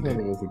implemented. I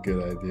thought it was a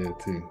good idea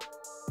too.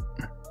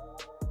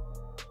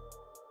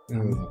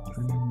 That was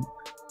awesome.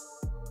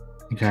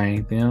 You got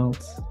anything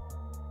else?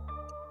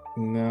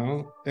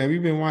 No. Have you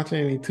been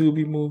watching any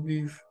Tubi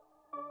movies?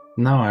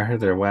 No, I heard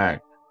they're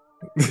whack.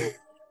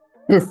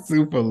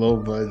 Super low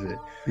budget.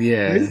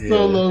 Yeah, It's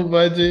so low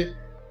budget.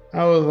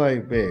 I was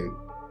like, babe,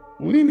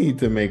 we need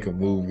to make a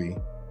movie.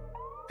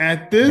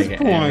 At this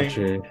point,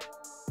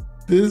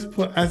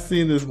 I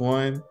seen this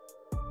one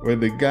where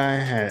the guy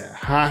had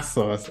hot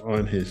sauce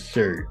on his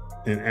shirt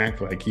and act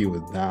like he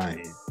was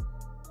dying.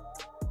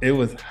 It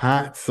was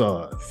hot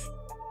sauce.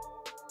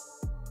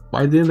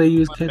 Why didn't they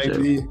use ketchup?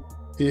 Like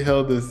he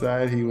held his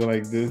side. He went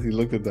like this. He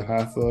looked at the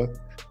hot sauce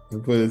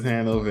and put his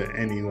hand over it,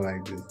 and he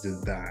like this,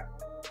 just died.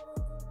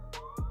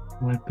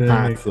 What the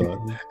hot heck?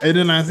 sauce. And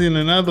then I seen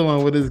another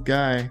one with this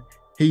guy.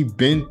 He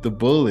bent the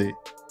bullet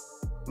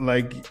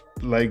like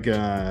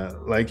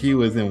he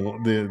was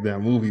in that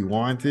movie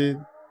Wanted.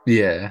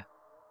 Yeah.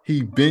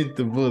 He bent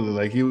the bullet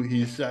like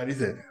he shot. He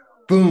said,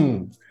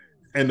 "Boom,"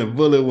 and the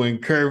bullet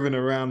went curving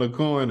around the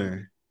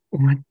corner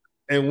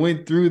and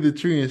went through the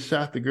tree and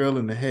shot the girl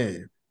in the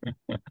head.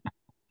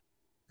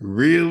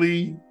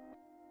 Really?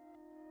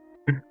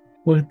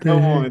 What the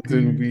Come heck, on,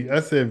 Tubi. I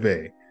said,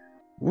 babe,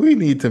 we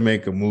need to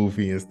make a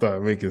movie and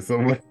start making so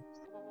much.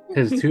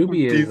 Because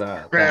Tubi is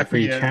that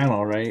free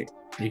channel, right?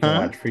 You can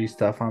watch free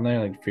stuff on there,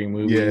 like free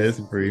movies. Yeah, it's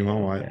free. My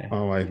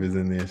wife is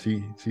in there.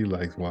 She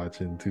likes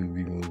watching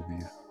Tubi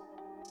movies.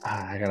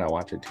 I gotta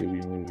watch a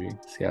Tubi movie.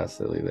 See how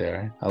silly they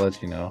are. I'll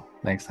let you know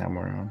next time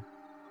we're on.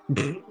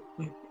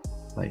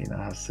 Let you know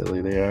how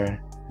silly they are.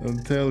 I'm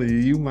telling you,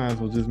 you might as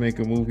well just make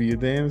a movie your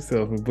damn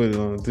self and put it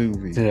on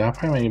Tubi. Dude, I'll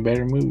probably make a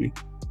better movie.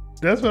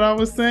 That's what I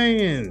was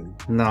saying.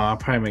 No, I'll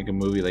probably make a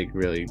movie like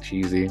really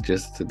cheesy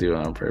just to do it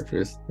on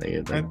purpose.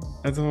 I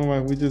told my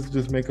wife, we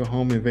just make a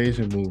home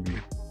invasion movie.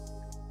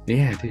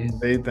 Yeah, dude.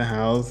 Invade the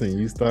house and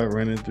you start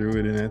running through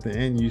it, and at the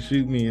end you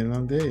shoot me and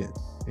I'm dead.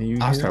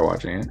 And I'll start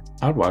watching it.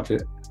 I'd watch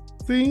it.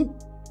 See?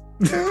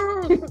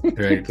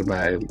 Directed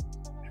by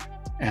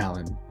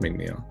Alan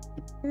McNeil.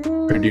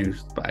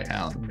 Produced by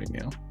Alan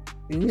McNeil.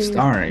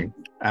 Starring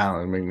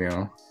Alan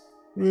McNeil.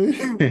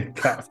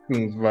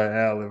 Costumes by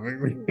Alan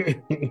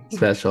McNeil.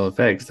 Special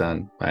effects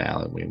done by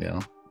Alan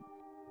McNeil.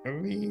 I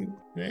mean,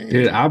 dang.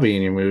 Dude, I'll be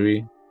in your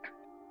movie.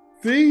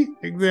 See?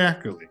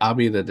 Exactly. I'll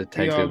be the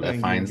detective that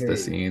finds the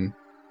scene.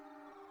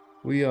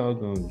 We all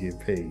gonna get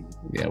paid.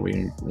 Yeah,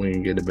 we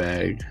can get a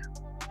bag.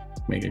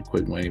 Make a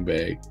quick money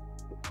bag.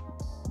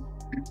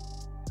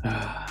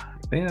 I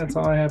think that's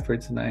all I have for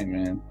tonight,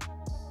 man.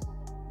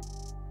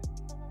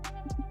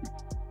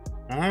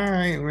 All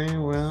right,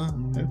 man. Well,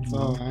 that's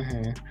all I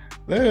have.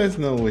 Let us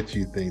know what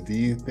you think. Do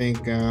you think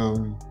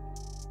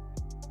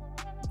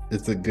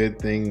it's a good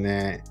thing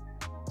that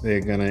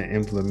they're gonna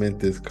implement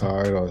this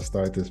card or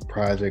start this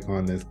project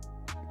on this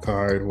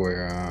card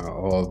where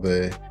all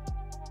the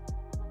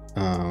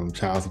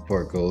child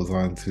support goes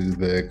onto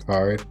the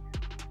card,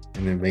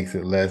 and it makes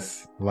it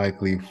less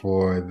likely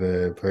for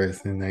the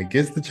person that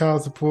gets the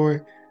child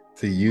support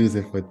to use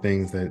it for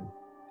things that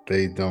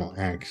that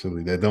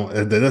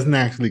doesn't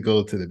actually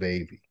go to the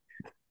baby.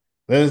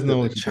 Let us know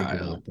what you think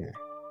about that.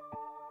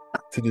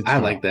 I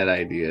like that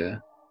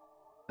idea.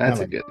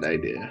 That's a good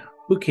idea.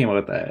 Who came up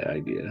with that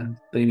idea?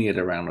 They need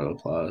a round of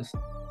applause.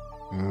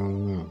 I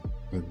don't know,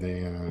 but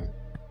they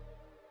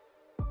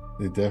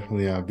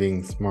definitely are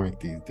being smart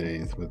these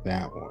days with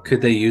that one.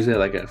 Could they use it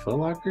like at Foot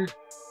Locker?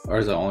 Or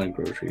is it only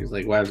groceries?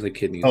 Like, why does the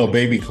kid need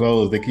baby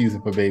clothes. They can use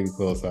it for baby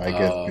clothes. So I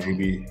guess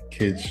baby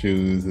kids'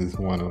 shoes is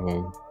one of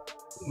them.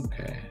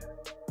 Okay.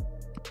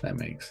 That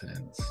makes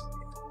sense.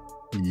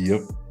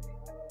 Yep.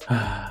 All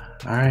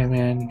right,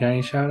 man. You got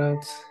any shout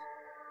outs?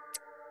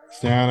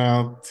 Shout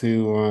out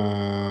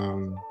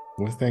to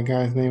What's that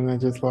guy's name that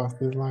just lost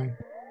his life?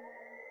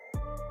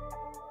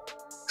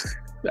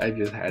 I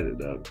just had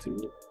it up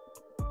too.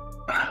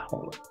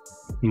 Hold on.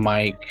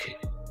 Mike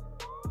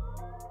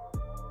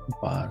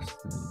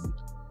Boston.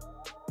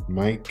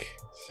 Mike.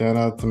 Shout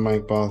out to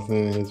Mike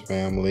Boston and his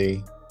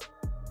family.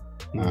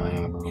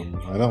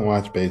 I don't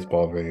watch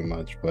baseball very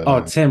much,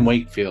 but Tim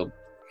Wakefield.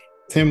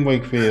 Tim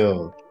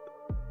Wakefield.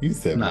 You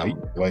said Mike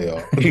way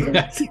off.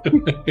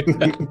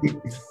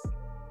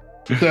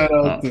 Shout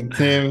out to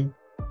Tim.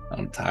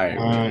 I'm tired.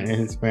 And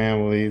his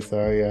family.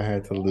 Sorry I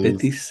had to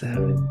lose.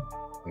 57.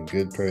 A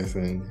good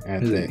person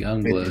at He's that a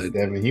young 57.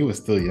 blood. He was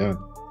still young.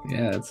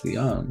 Yeah, it's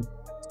young.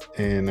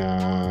 And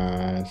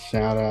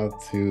shout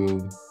out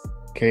to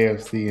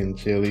KFC and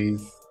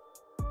Chili's.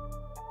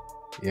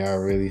 Y'all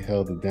really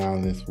held it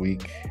down this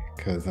week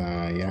because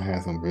y'all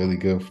had some really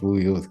good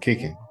food. It was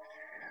kicking.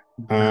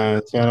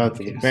 Shout out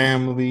to the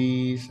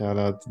family. Shout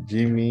out to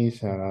Jimmy.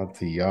 Shout out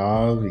to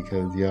y'all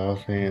because y'all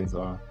fans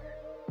are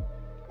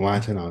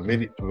watching our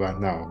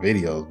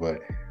videos, but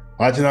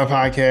watching our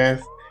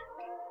podcast.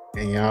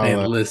 And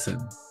y'all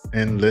listen.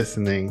 And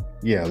listening.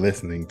 Yeah,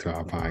 listening to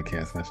our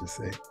podcast, I should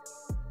say.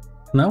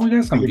 No, we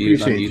got some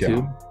views on YouTube.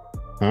 Y'all.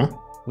 Huh?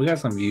 We got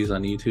some views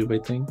on YouTube, I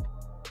think.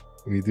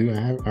 We do.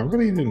 I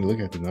really didn't look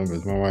at the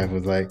numbers. My wife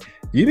was like,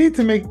 you need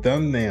to make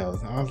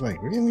thumbnails. I was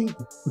like, really?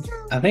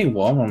 I think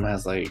one of them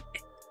has like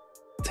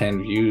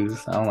 10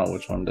 views. I don't know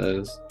which one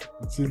does.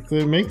 Just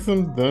to make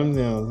some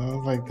thumbnails. I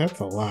was like, that's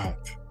a lot.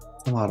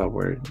 It's a lot of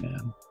work,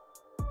 man.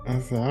 I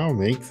said, I'll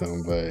make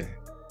some, but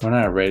we're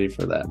not ready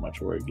for that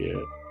much work yet.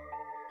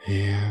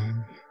 Yeah.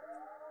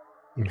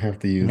 We have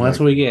to use once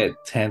we get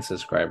 10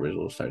 subscribers,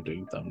 we'll start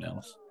doing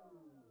thumbnails.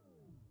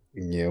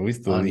 Yeah, we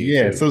still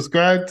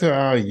subscribe to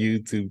our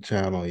YouTube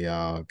channel,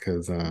 y'all,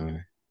 because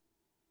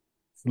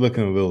it's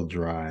looking a little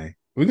dry.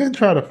 We're gonna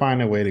try to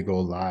find a way to go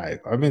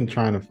live. I've been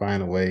trying to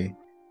find a way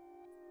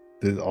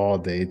this all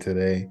day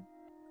today,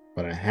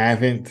 but I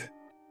haven't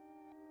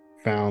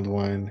found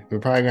one. We're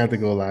probably gonna have to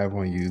go live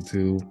on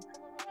YouTube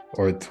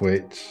or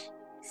Twitch,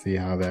 see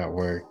how that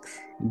works.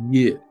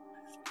 Yeah.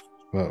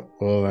 But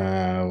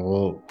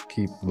we'll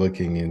keep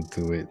looking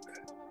into it.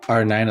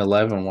 Our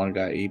 9/11 one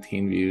got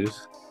 18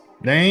 views.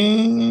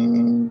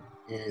 Dang.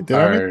 Did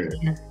I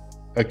make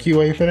a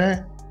QA for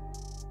that?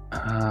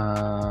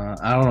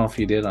 I don't know if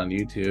you did on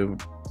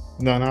YouTube.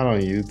 No, not on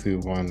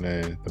YouTube, on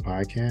the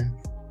podcast.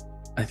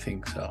 I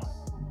think so.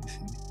 Let me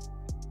see.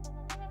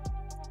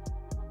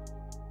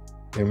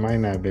 It might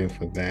not have been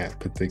for that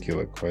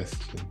particular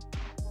question.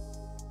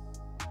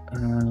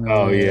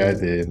 Oh, yeah, I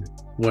did.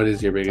 What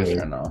is your biggest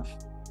turn off?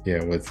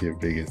 Yeah, what's your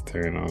biggest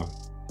turn off?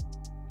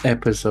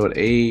 Episode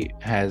 8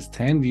 has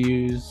 10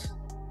 views.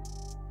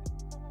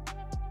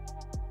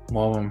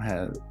 One of them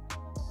has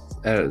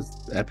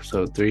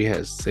episode 3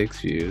 has 6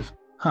 views.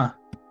 Huh.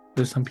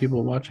 There's some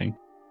people watching.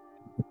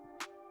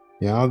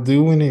 Y'all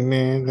doing it,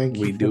 man. Thank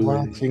you for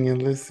watching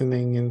and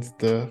listening and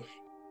stuff.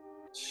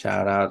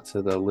 Shout out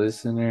to the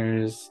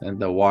listeners and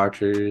the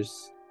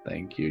watchers.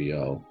 Thank you,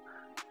 yo.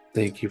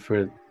 Thank you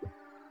for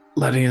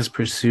letting us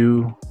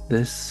pursue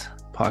this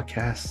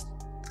podcast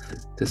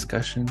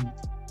discussion.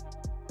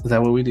 Is that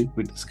what we do?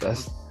 We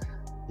discuss.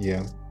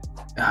 Yeah.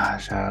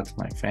 Shout out to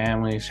my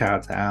family. Shout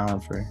out to Alan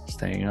for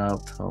staying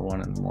up till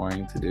 1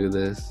 a.m. to do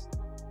this.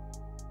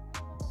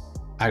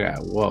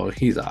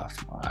 He's off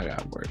tomorrow. I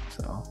got work,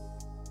 so.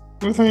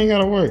 What time you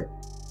gotta work?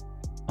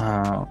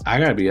 I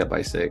gotta be up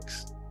by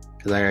 6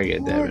 because I gotta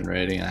get Devin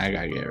ready and I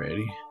gotta get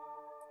ready.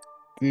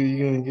 Dude,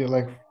 you're gonna get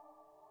like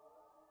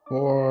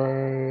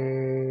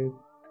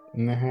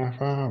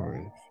 4.5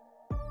 hours.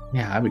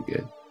 Yeah, I'll be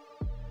good.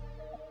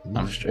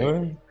 I'm straight.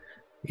 Sure?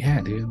 Yeah,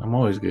 dude, I'm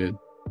always good.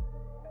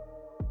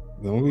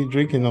 Don't be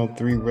drinking no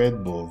 3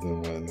 Red Bulls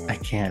and whatnot. I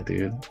can't,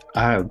 dude.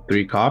 I have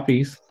 3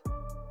 coffees.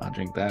 I'll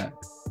drink that.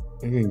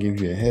 It's gonna give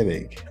you a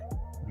headache.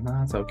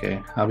 No, it's okay.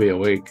 I'll be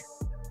awake.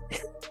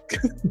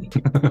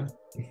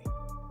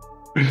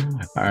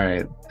 All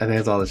right. I think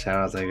that's all the shout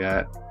outs I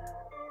got.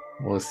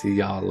 We'll see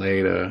y'all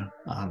later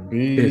on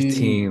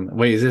 15.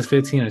 Wait, is this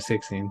 15 or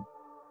 16?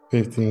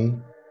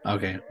 15.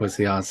 Okay, we'll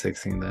see y'all on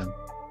 16 then.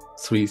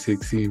 Sweet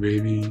 16,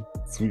 baby.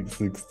 Sweet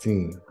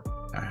 16.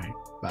 All right.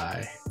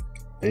 Bye.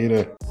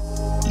 Later.